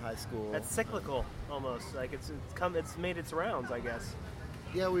together in high school. That's cyclical, almost. Like it's made its rounds, I guess.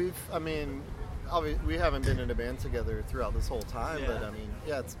 Yeah, we haven't been in a band together throughout this whole time, Yeah.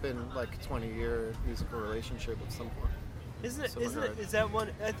 but it's been like a 20-year musical relationship at some point. Is that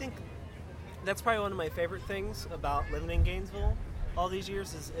one? I think that's probably one of my favorite things about living in Gainesville all these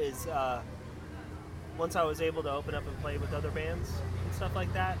years is once I was able to open up and play with other bands and stuff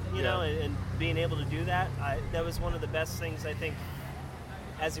like that, you know, and being able to do that, that was one of the best things, I think,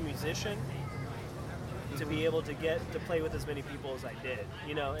 as a musician, to be able to get to play with as many people as I did,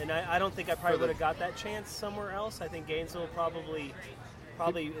 you know, and I don't think I probably would have got that chance somewhere else. I think Gainesville probably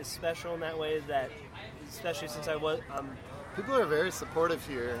is special in that way, that especially since people are very supportive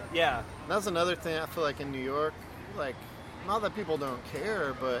here. Yeah. And that's another thing I feel like in New York, like, not that people don't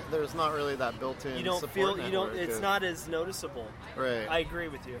care, but there's not really that built-in support network. It's not as noticeable. Right. I agree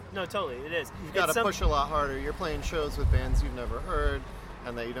with you. No, totally, it is. You've got to push a lot harder. You're playing shows with bands you've never heard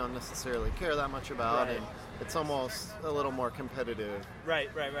and that you don't necessarily care that much about, Right. and it's almost a little more competitive.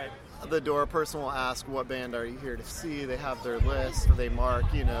 Right. The door person will ask, what band are you here to see? They have their list, they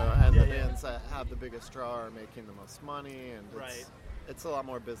mark, and the bands that have the biggest draw are making the most money, and it's a lot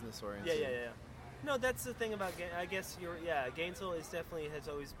more business oriented. Yeah. No, that's the thing about, I guess, Gainesville has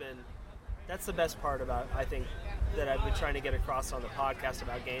always been, that's the best part about, I think, that I've been trying to get across on the podcast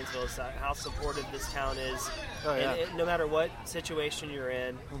about Gainesville, is how supportive this town is. Oh, yeah. And no matter what situation you're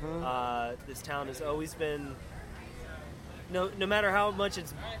in, this town has always been, no matter how much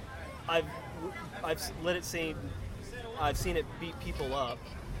I've let it seem, I've seen it beat people up.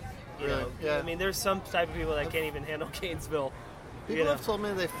 You know? Yeah. I mean, there's some type of people that can't even handle Gainesville. People have told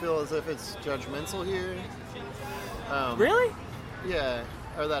me they feel as if it's judgmental here. Really? Yeah,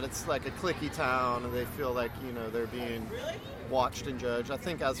 or that it's like a cliquey town, and they feel like they're being watched and judged. I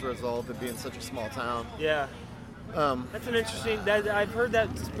think as a result of it being such a small town. Yeah. That's an interesting. I've heard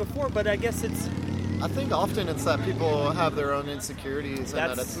that before, but I guess it's. I think often it's that people have their own insecurities,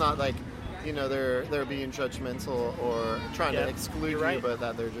 and that it's not like they're being judgmental or trying to exclude you, but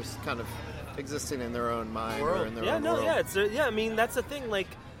that they're just kind of existing in their own mind or in their own world. I mean, that's the thing. Like,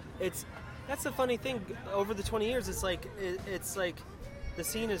 that's the funny thing. Over the 20 years, it's like the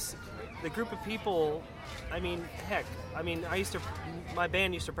scene is the group of people. I mean, heck. I mean, my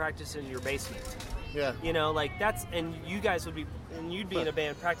band used to practice in your basement. Yeah. Like that's, and you guys you'd be in a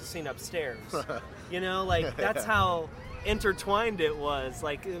band practicing upstairs. Like that's how intertwined it was.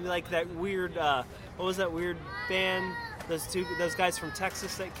 Like that weird, what was that weird band? Those guys from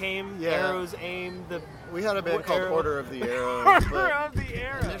Texas that came. Yeah. Arrows, Aim. We had a band called Order of the Arrow. Order of the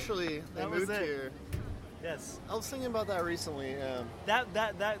Arrow. Initially, they moved here. Yes. I was thinking about that recently.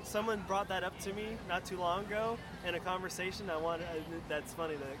 That someone brought that up to me not too long ago in a conversation. That's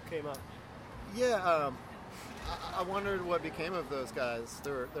funny that it came up. Yeah, I wondered what became of those guys.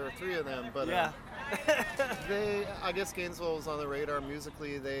 There were three of them, but yeah. I guess Gainesville was on the radar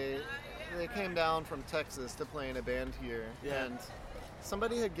musically. They came down from Texas to play in a band here, and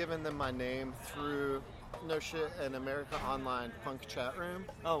somebody had given them my name through an America Online punk chat room.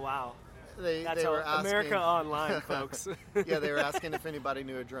 Oh wow. They were asking, America Online, folks. Yeah, they were asking if anybody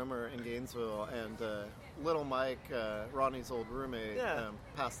knew a drummer in Gainesville, and Little Mike, Ronnie's old roommate,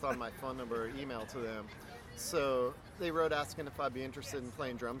 passed on my phone number, email to them. So they wrote asking if I'd be interested in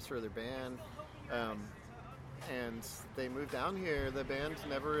playing drums for their band, and they moved down here. The band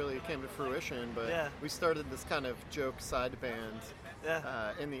never really came to fruition, but we started this kind of joke side band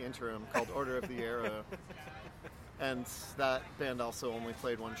in the interim called Order of the Arrow. And that band also only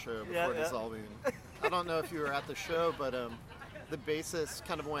played one show before dissolving. I don't know if you were at the show, but the bassist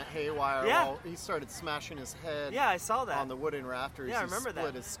kind of went haywire while he started smashing his head I saw that. on the wooden rafters. Yeah, I remember he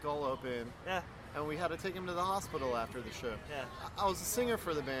split that. his skull open. Yeah. And we had to take him to the hospital after the show. Yeah. I was a singer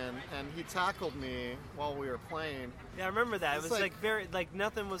for the band, and he tackled me while we were playing. Yeah, I remember that. It was like very, like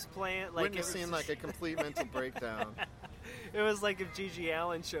nothing was playing. Like witnessing like a complete mental breakdown. It was like if Gigi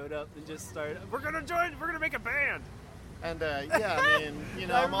Allen showed up and just started, we're gonna make a band. And I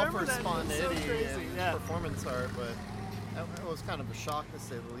mean, I'm all for spontaneity and performance art, but it was kind of a shock to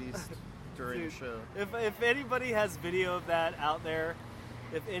say the least during the show. If anybody has video of that out there,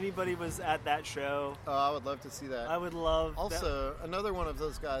 if anybody was at that show, I would love to see that. I would love. Also, another one of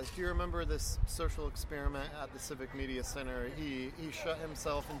those guys. Do you remember this social experiment at the Civic Media Center? He shut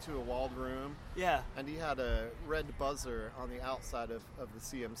himself into a walled room. Yeah. And he had a red buzzer on the outside of the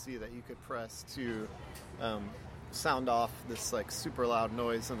CMC that you could press to sound off this like super loud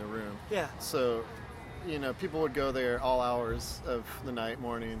noise in the room. Yeah. So, people would go there all hours of the night,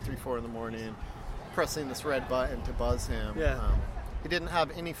 morning, 3-4 in the morning, pressing this red button to buzz him. Yeah. He didn't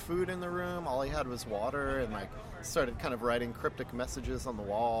have any food in the room. All he had was water, and started kind of writing cryptic messages on the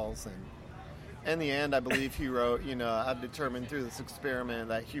walls. And in the end, I believe he wrote, I've determined through this experiment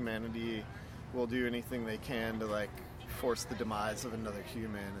that humanity will do anything they can to force the demise of another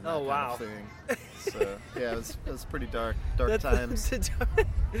human and that kind of thing. So yeah, it was pretty dark times.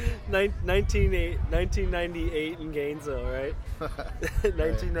 1998 in Gainesville, right?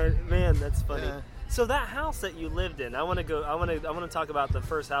 1990. Man, that's funny. Yeah. So that house that you lived in, I want to talk about the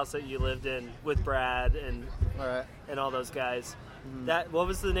first house that you lived in with Brad and all those guys. Mm-hmm. What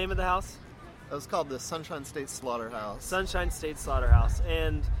was the name of the house? It was called the Sunshine State Slaughterhouse. Sunshine State Slaughterhouse.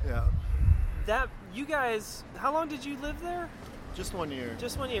 And yeah. You guys, how long did you live there? Just 1 year.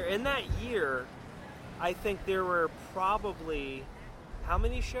 Just 1 year. In that year, I think there were probably how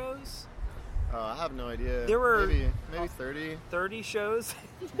many shows? I have no idea. There were maybe 30. 30 shows.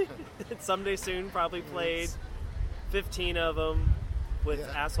 Someday Soon probably played 15 of them with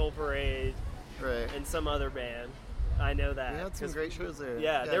Asshole Parade and some other band. I know that. We had some great shows there.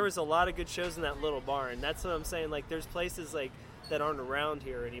 Yeah, there was a lot of good shows in that little barn. That's what I'm saying. There's places that aren't around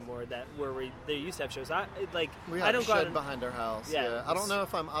here anymore they used to have shows. We have a shed behind our house. Yeah. I don't know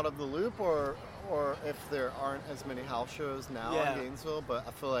if I'm out of the loop or if there aren't as many house shows now in Gainesville, but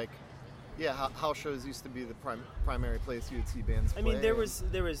I feel like house shows used to be the primary place you would see bands play. I mean, there was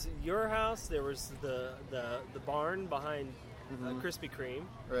your house, there was the barn behind Krispy Kreme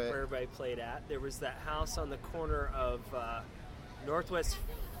where everybody played at. There was that house on the corner of Northwest,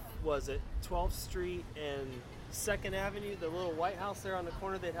 was it 12th Street and 2nd Avenue, the little white house there on the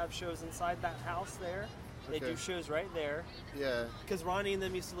corner. They'd have shows inside that house there. They do shows right there. Yeah. Because Ronnie and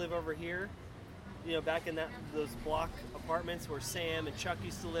them used to live over here. back in those block apartments where Sam and Chuck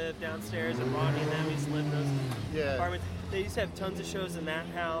used to live downstairs, and Ronnie and them used to live in those apartments. They used to have tons of shows in that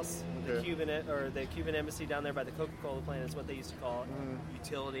house. The Cuban embassy down there by the Coca-Cola plant is what they used to call it.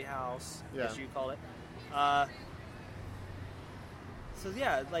 Utility house, as you call it. I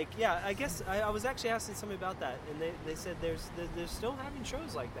guess I was actually asking somebody about that, and they said they're still having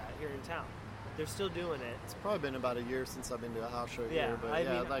shows like that here in town. They're still doing it. It's probably been about a year since I've been to a house show here, but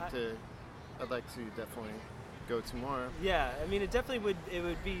I'd like to definitely go to more. Yeah, I mean, it definitely would.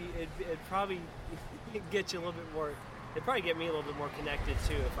 It'd probably get you a little bit more. It'd probably get me a little bit more connected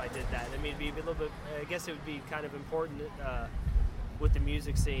too if I did that. I mean, it'd be a little bit. I guess it would be kind of important with the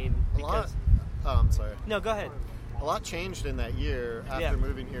music scene. I'm sorry. No, go ahead. A lot changed in that year after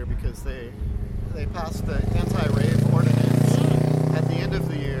moving here because they passed the anti-rave ordinance at the end of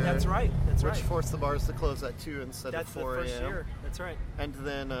the year. That's right. Which forced the bars to close at 2 instead of 4 a.m. That's the first year. That's right. And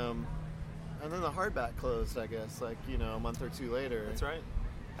then the hardback closed, I guess, a month or two later. That's right.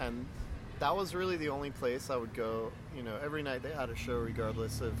 And that was really the only place I would go. Every night they had a show,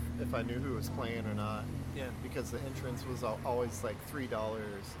 regardless of if I knew who was playing or not. Yeah. Because the entrance was always like $3.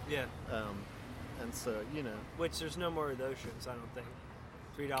 Yeah. And so, Which there's no more of those shows, I don't think.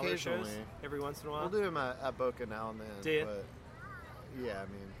 $3 shows every once in a while? We'll do them at Boca now and then. Do you? But, yeah, I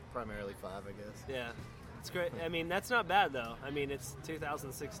mean, primarily 5, I guess. Yeah. It's great. I mean, that's not bad, though. I mean, it's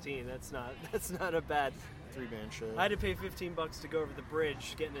 2016. That's not a bad 3-band show. I had to pay $15 to go over the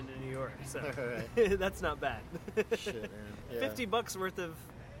bridge getting into New York, so that's not bad. Shit, man. Yeah. $50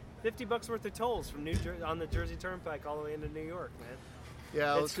 worth of tolls from on the Jersey Turnpike all the way into New York, man.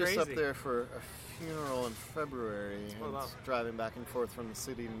 Yeah, I was just up there for a funeral in February, driving back and forth from the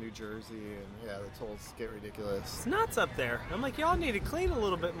city to New Jersey, and the tolls get ridiculous. It's nuts up there. I'm like, y'all need to clean a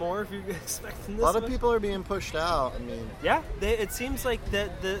little bit more if you're expecting this. A lot of people are being pushed out. I mean, it seems like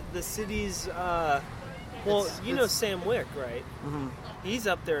the city's. Sam Wick, right? Mm-hmm. He's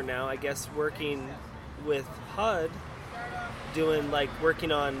up there now, I guess, working with HUD,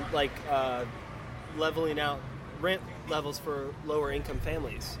 working on leveling out rent levels for lower income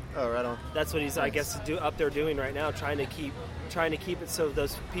families. Oh, right on. That's what he's, nice. I guess, up there doing right now, trying to keep it so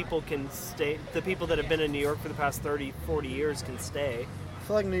those people can stay. The people that have been in New York for the past 30, 40 years can stay. I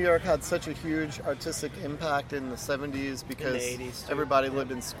feel like New York had such a huge artistic impact in the 70s because in the 80s too. Everybody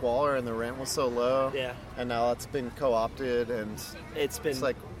lived in squalor and the rent was so low. Yeah. And now it's been co-opted and it's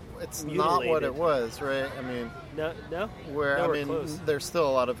not what it was, right? I mean, no. Close. There's still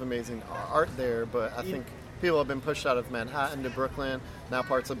a lot of amazing art there, but I think people have been pushed out of Manhattan to Brooklyn. Now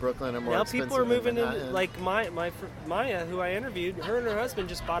parts of Brooklyn are more expensive. Now people are moving in. Like Maya, who I interviewed, her and her husband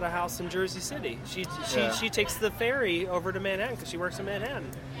just bought a house in Jersey City. She takes the ferry over to Manhattan because she works in Manhattan.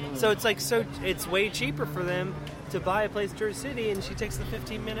 So it's way cheaper for them to buy a place in Jersey City, and she takes the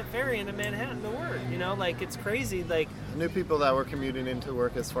 15-minute ferry into Manhattan to work. It's crazy. Like, I knew people that were commuting into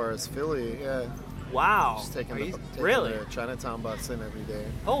work as far as Philly. Yeah. Wow. Just taking really? the Chinatown bus in every day.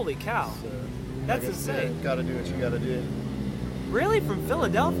 Holy cow. So, that's insane. Got to do what you got to do. Really? From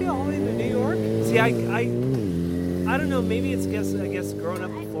Philadelphia all the way to New York? See, I don't know. Maybe it's I guess growing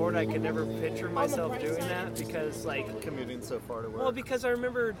up in Florida, I could never picture myself doing that because commuting so far to work. Well, because I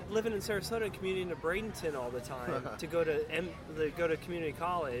remember living in Sarasota and commuting to Bradenton all the time to go to community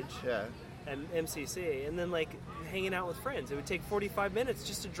college. Yeah. And MCC, and then hanging out with friends. It would take 45 minutes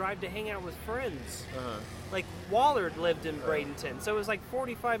just to drive to hang out with friends. Like Wallard lived in Bradenton, so it was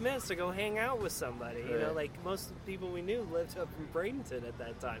 45 minutes to go hang out with somebody. Right. Most people we knew lived up in Bradenton at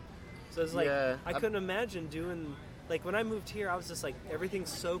that time. So it's I couldn't imagine doing when I moved here. I was just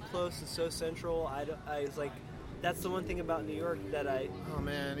everything's so close and so central. I was that's the one thing about New York that Oh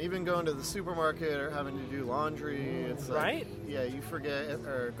man, even going to the supermarket or having to do laundry, it's right? Yeah, you forget,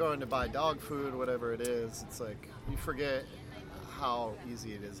 or going to buy dog food, whatever it is, it's you forget how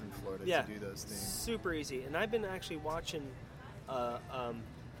easy it is in Florida to do those things. Super easy. And I've been actually watching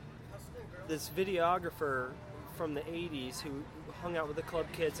this videographer from the 80s who hung out with the club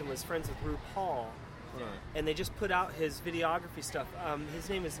kids and was friends with RuPaul. And they just put out his videography stuff. His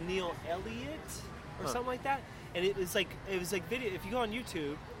name is Neil Elliott or something like that. And it was video. If you go on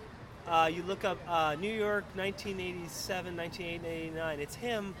YouTube, you look up New York 1987, 1989. It's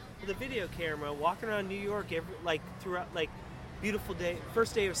him with a video camera walking around New York throughout beautiful day,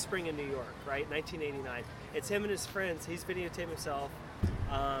 first day of spring in New York, right? 1989. It's him and his friends. He's videotaping himself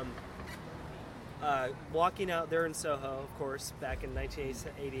walking out there in Soho, of course, back in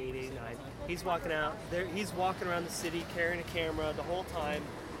 1988, 89. He's walking out there. He's walking around the city carrying a camera the whole time.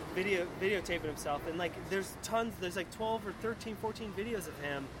 Videotaping himself, and there's tons. There's 12 or 13, 14 videos of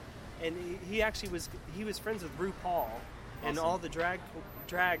him, and he was friends with RuPaul, and all the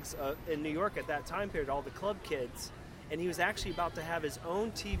drags in New York at that time period, all the club kids, and he was actually about to have his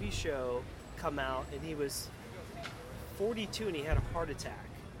own TV show come out, and he was 42 and he had a heart attack.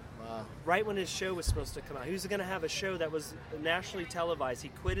 Wow. Right when his show was supposed to come out. He was going to have a show that was nationally televised. He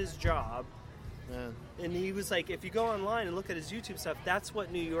quit his job. Man. And he was like, if you go online and look at his YouTube stuff, that's what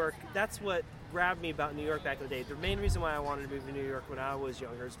grabbed me about New York back in the day. The main reason why I wanted to move to New York when I was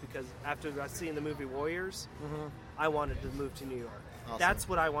younger is because after seeing the movie Warriors, I wanted to move to New York. Awesome. That's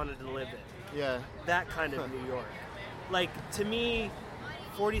what I wanted to live in. Yeah. That kind of New York. Like, to me,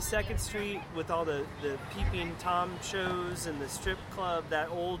 42nd Street with all the peeping Tom shows and the strip club, that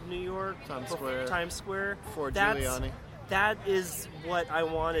old New York. Times Square. Before Giuliani. That is what I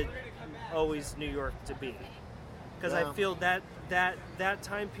wanted always New York to be. Because I feel that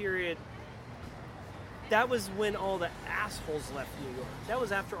time period, that was when all the assholes left New York. That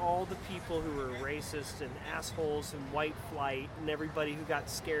was after all the people who were racist and assholes and white flight and everybody who got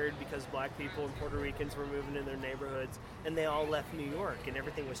scared because black people and Puerto Ricans were moving in their neighborhoods, and they all left New York and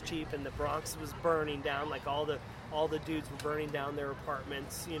everything was cheap and the Bronx was burning down, like all the dudes were burning down their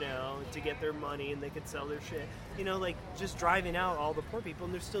apartments, to get their money and they could sell their shit. Like just driving out all the poor people,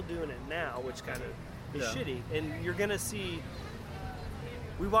 and they're still doing it now, which kind of is shitty. And you're gonna see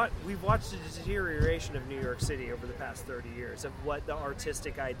we've watched the deterioration of New York City over the past 30 years of what the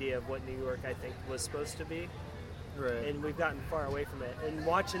artistic idea of what New York, I think, was supposed to be. Right. And we've gotten far away from it. And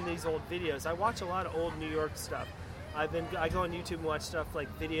watching these old videos, I watch a lot of old New York stuff. I go on YouTube and watch stuff like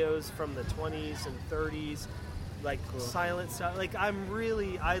videos from the 20s and 30s, like silent stuff. Like I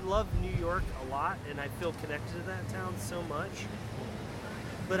love New York a lot, and I feel connected to that town so much.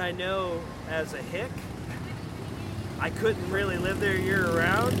 But I know as a hick, I couldn't really live there year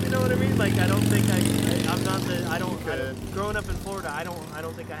round. You know what I mean? Like I don't think growing up in Florida, I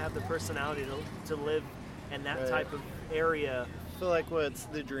don't think I have the personality to live in that type of area. I feel like what's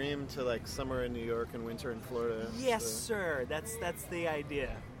the dream to like summer in New York and winter in Florida. Yes, sir. That's the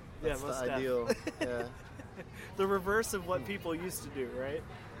idea. That's the ideal. Yeah. The reverse of what people used to do, right?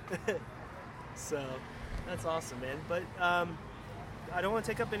 So that's awesome, man. But I don't want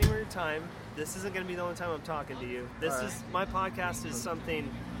to take up any more of your time. This isn't going to be the only time I'm talking to you. My podcast is something,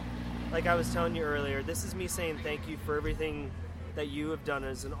 like I was telling you earlier, this is me saying thank you for everything that you have done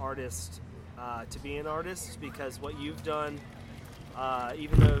as an artist, to be an artist, because what you've done,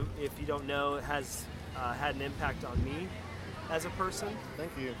 even though if you don't know, it has had an impact on me as a person.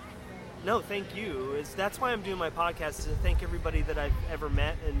 Thank you. No, thank you. That's why I'm doing my podcast, is to thank everybody that I've ever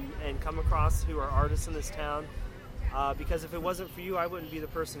met and come across who are artists in this town. Because if it wasn't for you, I wouldn't be the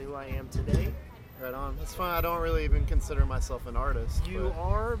person who I am today. Right on. That's fine. I don't really even consider myself an artist. You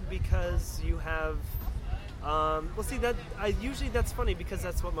are, because you have. That's funny because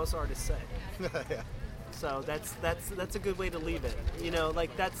that's what most artists say. Yeah. So that's a good way to leave it.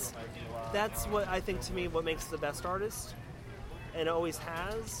 That's what I think, to me, what makes the best artist, and always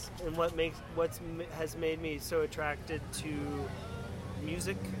has, and has made me so attracted to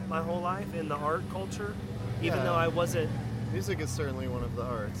music my whole life and the art culture. Even though I wasn't... Music is certainly one of the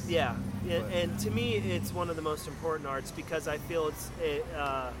arts. Yeah, and to me, it's one of the most important arts because I feel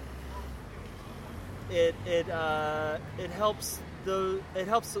it helps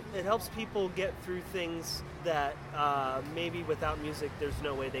people get through things that maybe without music there's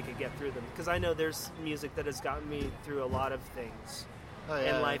no way they could get through them. Because I know there's music that has gotten me through a lot of things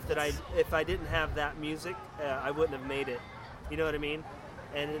in life that if I didn't have that music, I wouldn't have made it. You know what I mean?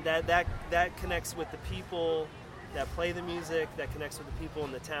 And that connects with the people that play the music, that connects with the people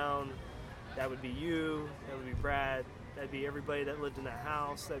in the town. That would be you, that would be Brad, that'd be everybody that lived in that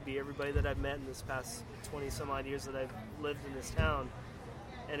house, that'd be everybody that I've met in this past 20 some odd years that I've lived in this town.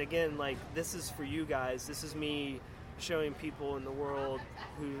 And again, like, this is for you guys. This is me showing people in the world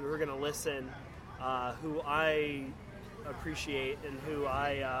who are going to listen, who I appreciate and who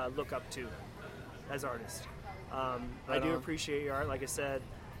I look up to as artists. I do appreciate your art, like I said,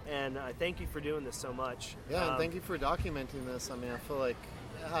 and I thank you for doing this so much. Yeah, and thank you for documenting this. I mean, I feel like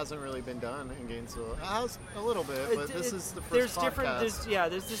it hasn't really been done in Gainesville. It has a little bit, but this is the first podcast.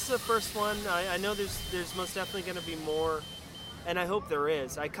 This is the first one. I know there's most definitely going to be more, and I hope there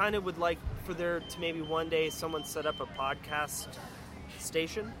is. I kind of would like for there to maybe one day someone set up a podcast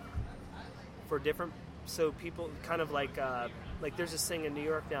station for different, so people kind of like there's this thing in New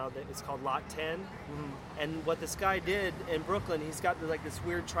York now that it's called Lot 10, and what this guy did in Brooklyn, he's got like this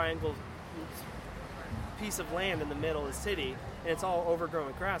weird triangle piece of land in the middle of the city, and it's all overgrown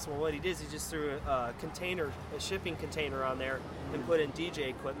with grass. Well, what he did is he just threw a shipping container on there and put in DJ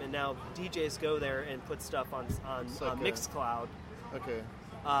equipment. Now DJs go there and put stuff on Mixcloud. Okay.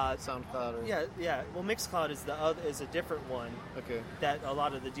 SoundCloud. Or... Yeah. Well, Mixcloud is a different one. Okay. That a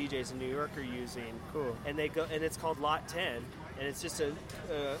lot of the DJs in New York are using. Cool. And it's called Lot 10, and it's just a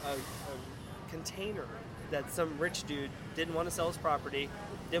container that some rich dude didn't want to sell his property,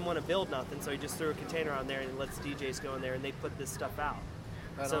 didn't want to build nothing, so he just threw a container on there and lets DJs go in there and they put this stuff out.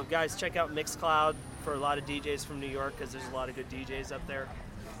 Right so, guys, check out Mixcloud for a lot of DJs from New York because there's a lot of good DJs up there.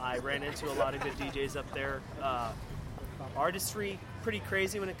 I ran into a lot of good DJs up there. Artistry, pretty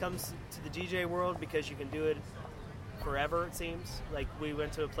crazy when it comes to the DJ world because you can do it forever, it seems. Like, we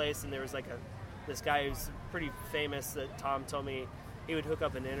went to a place and there was this guy who's pretty famous that Tom told me he would hook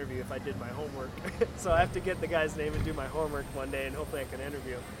up an interview if I did my homework. So I have to get the guy's name and do my homework one day, and hopefully I can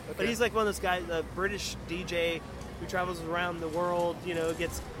interview him. Okay. But he's like one of those guys, a British DJ who travels around the world,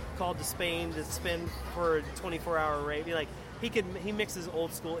 gets called to Spain to spin for a 24-hour rate. Like, he mixes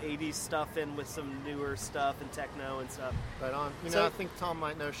old school 80s stuff in with some newer stuff and techno and stuff. Right on. I think Tom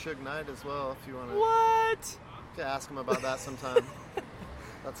might know Suge Knight as well if you want to. What? You can ask him about that sometime.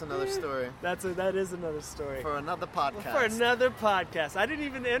 That's another story. That is another story. For another podcast. I didn't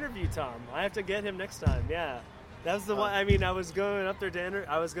even interview Tom. I have to get him next time. Yeah. That was the one. I mean, I was going up there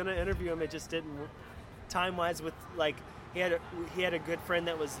I was going to interview him. It just didn't time-wise with, like, he had a good friend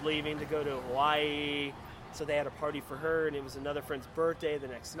that was leaving to go to Hawaii. So they had a party for her, and it was another friend's birthday the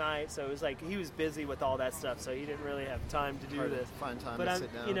next night. So it was like he was busy with all that stuff, so he didn't really have time to do this. Find time to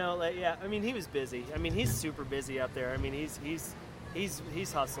sit down. I mean, he was busy. I mean, he's super busy up there. I mean, he's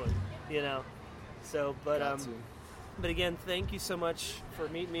hustling, So, but again, thank you so much for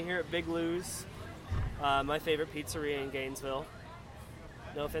meeting me here at Big Lou's, my favorite pizzeria in Gainesville.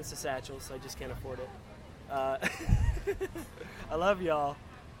 No offense to Satchel's, I just can't afford it. I love y'all.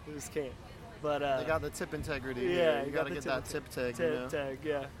 I just can't. But they got the tip integrity. Yeah, you got to get that tip tag. Tag,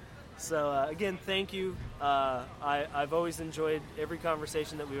 yeah. So again, thank you. I've always enjoyed every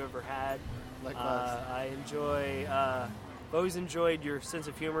conversation that we've ever had. Likewise. I've always enjoyed your sense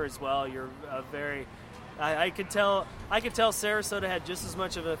of humor as well. You're very. I could tell Sarasota had just as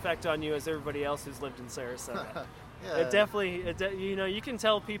much of an effect on you as everybody else who's lived in Sarasota. Yeah. It definitely. You can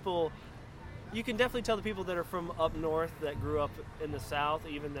tell people. You can definitely tell the people that are from up north that grew up in the South,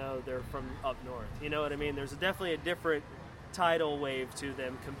 even though they're from up north. You know what I mean? There's definitely a different tidal wave to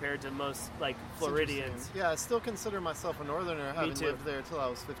them compared to most, like, Floridians. Yeah, I still consider myself a northerner, having lived there till I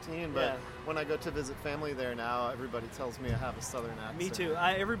was 15, but when I go to visit family there now, everybody tells me I have a southern accent. Me too.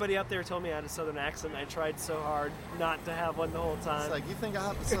 Everybody up there told me I had a southern accent. I tried so hard not to have one the whole time. It's like, you think I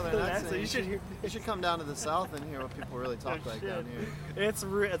have a southern accent? You should come down to the South and hear what people really talk like down here. It's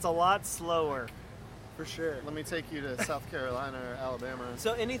a lot slower. For sure. Let me take you to South Carolina or Alabama.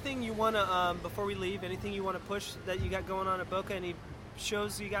 So anything you want to, before we leave, anything you want to push that you got going on at Boca? Any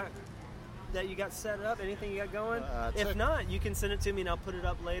shows you got set up? Anything you got going? If not, you can send it to me and I'll put it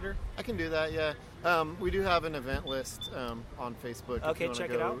up later. I can do that, yeah. We do have an event list on Facebook. Okay,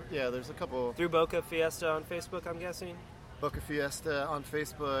 check it out. Yeah, there's a couple. Through Boca Fiesta on Facebook, I'm guessing? Boca Fiesta on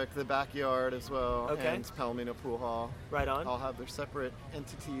Facebook, the Backyard as well, and Palomino Pool Hall. Right on. All have their separate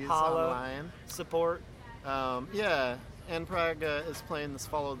entities Holla, online. Support. Yeah, and Prague is playing this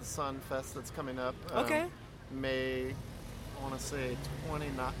Follow the Sun Fest that's coming up. May, I want to say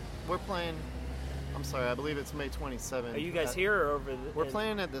 29. We're playing, I'm sorry, I believe it's May 27th. Are you guys here or over We're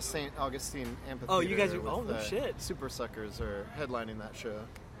playing at the St. Augustine Amphitheater. Oh, you guys are, no shit. Super Suckers are headlining that show.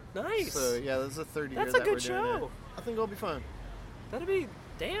 Nice. So, yeah, this is the third year that we're doing show. it. I think it'll be fun. That'll be,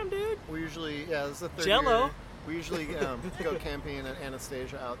 damn, dude. We usually, this is the third Jello. year. We usually go camping at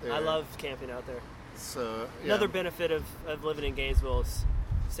Anastasia out there. I love camping out there. So, yeah. Another benefit of living in Gainesville is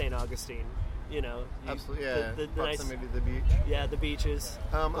St. Augustine. Absolutely, yeah. The proximity to the beach. Yeah, the beaches.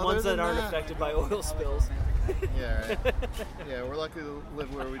 The ones that aren't affected by oil spills. Yeah, right. Yeah, we're lucky to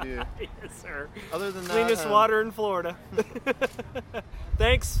live where we do. Yes, sir. Other than that, cleanest water in Florida.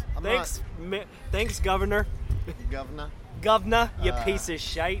 Thanks, Governor. Governor, you piece of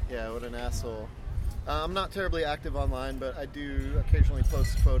shite. Yeah, what an asshole. I'm not terribly active online, but I do occasionally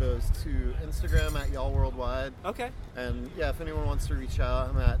post photos to Instagram at Y'all Worldwide. Okay. And yeah, if anyone wants to reach out,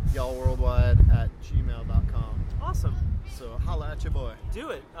 I'm at y'allworldwide@gmail.com. Awesome. So holla at your boy.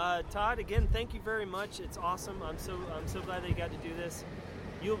 Do it. Todd, again, thank you very much. It's awesome. I'm so glad that you got to do this.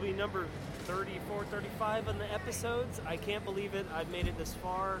 You'll be number 34, 35 on the episodes. I can't believe it. I've made it this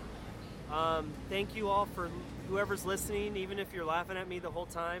far. Thank you all for whoever's listening, even if you're laughing at me the whole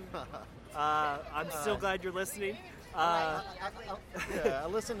time. I'm still glad you're listening. I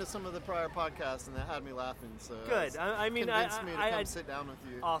listened to some of the prior podcasts and that had me laughing. So good. I mean, convinced me to come sit down with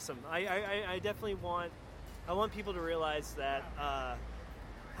you. Awesome. I definitely want people to realize that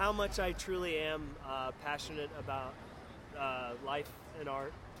how much I truly am passionate about life and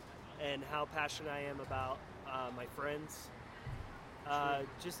art, and how passionate I am about my friends.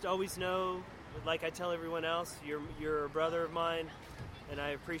 Just always know, like I tell everyone else, you're a brother of mine, and I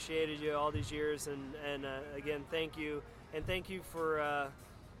appreciated you all these years. And again, thank you, and thank you for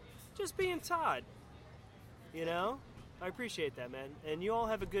just being Todd. You know, I appreciate that, man. And you all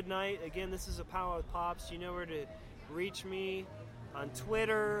have a good night. Again, this is a Power with Pops. You know where to reach me on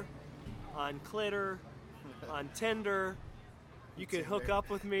Twitter, on Clitter, on Tinder. You can hook up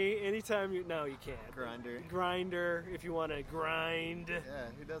with me anytime you... No, you can't. Grinder, if you want to grind. Yeah,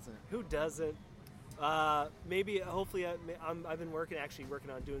 who doesn't? Who doesn't? Maybe, hopefully, I've been working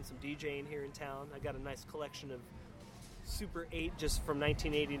on doing some DJing here in town. I got a nice collection of Super 8 just from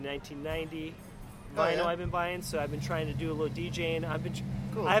 1980 to 1990 vinyl I've been buying, so I've been trying to do a little DJing.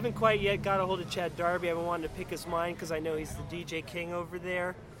 Cool. I haven't quite yet got a hold of Chad Darby. I've been wanting to pick his mind because I know he's the DJ king over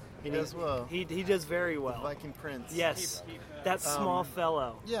there. He does well. He does very well. The Viking Prince. Yes, that small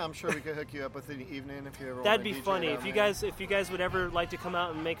fellow. Yeah, I'm sure we could hook you up with an evening if you ever. That'd be DJ funny down if you guys would ever like to come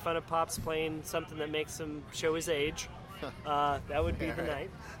out and make fun of Pops playing something that makes him show his age. That would be the night.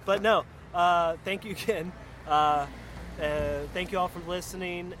 But no, thank you again. Thank you all for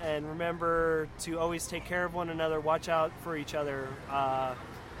listening, and remember to always take care of one another. Watch out for each other.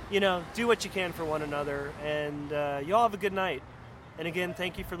 Do what you can for one another, and you all have a good night. And again,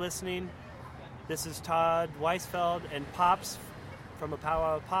 thank you for listening. This is Todd Weissfeld and Pops from A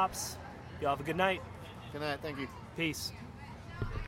Powwow of Pops. You all have a good night. Good night. Thank you. Peace.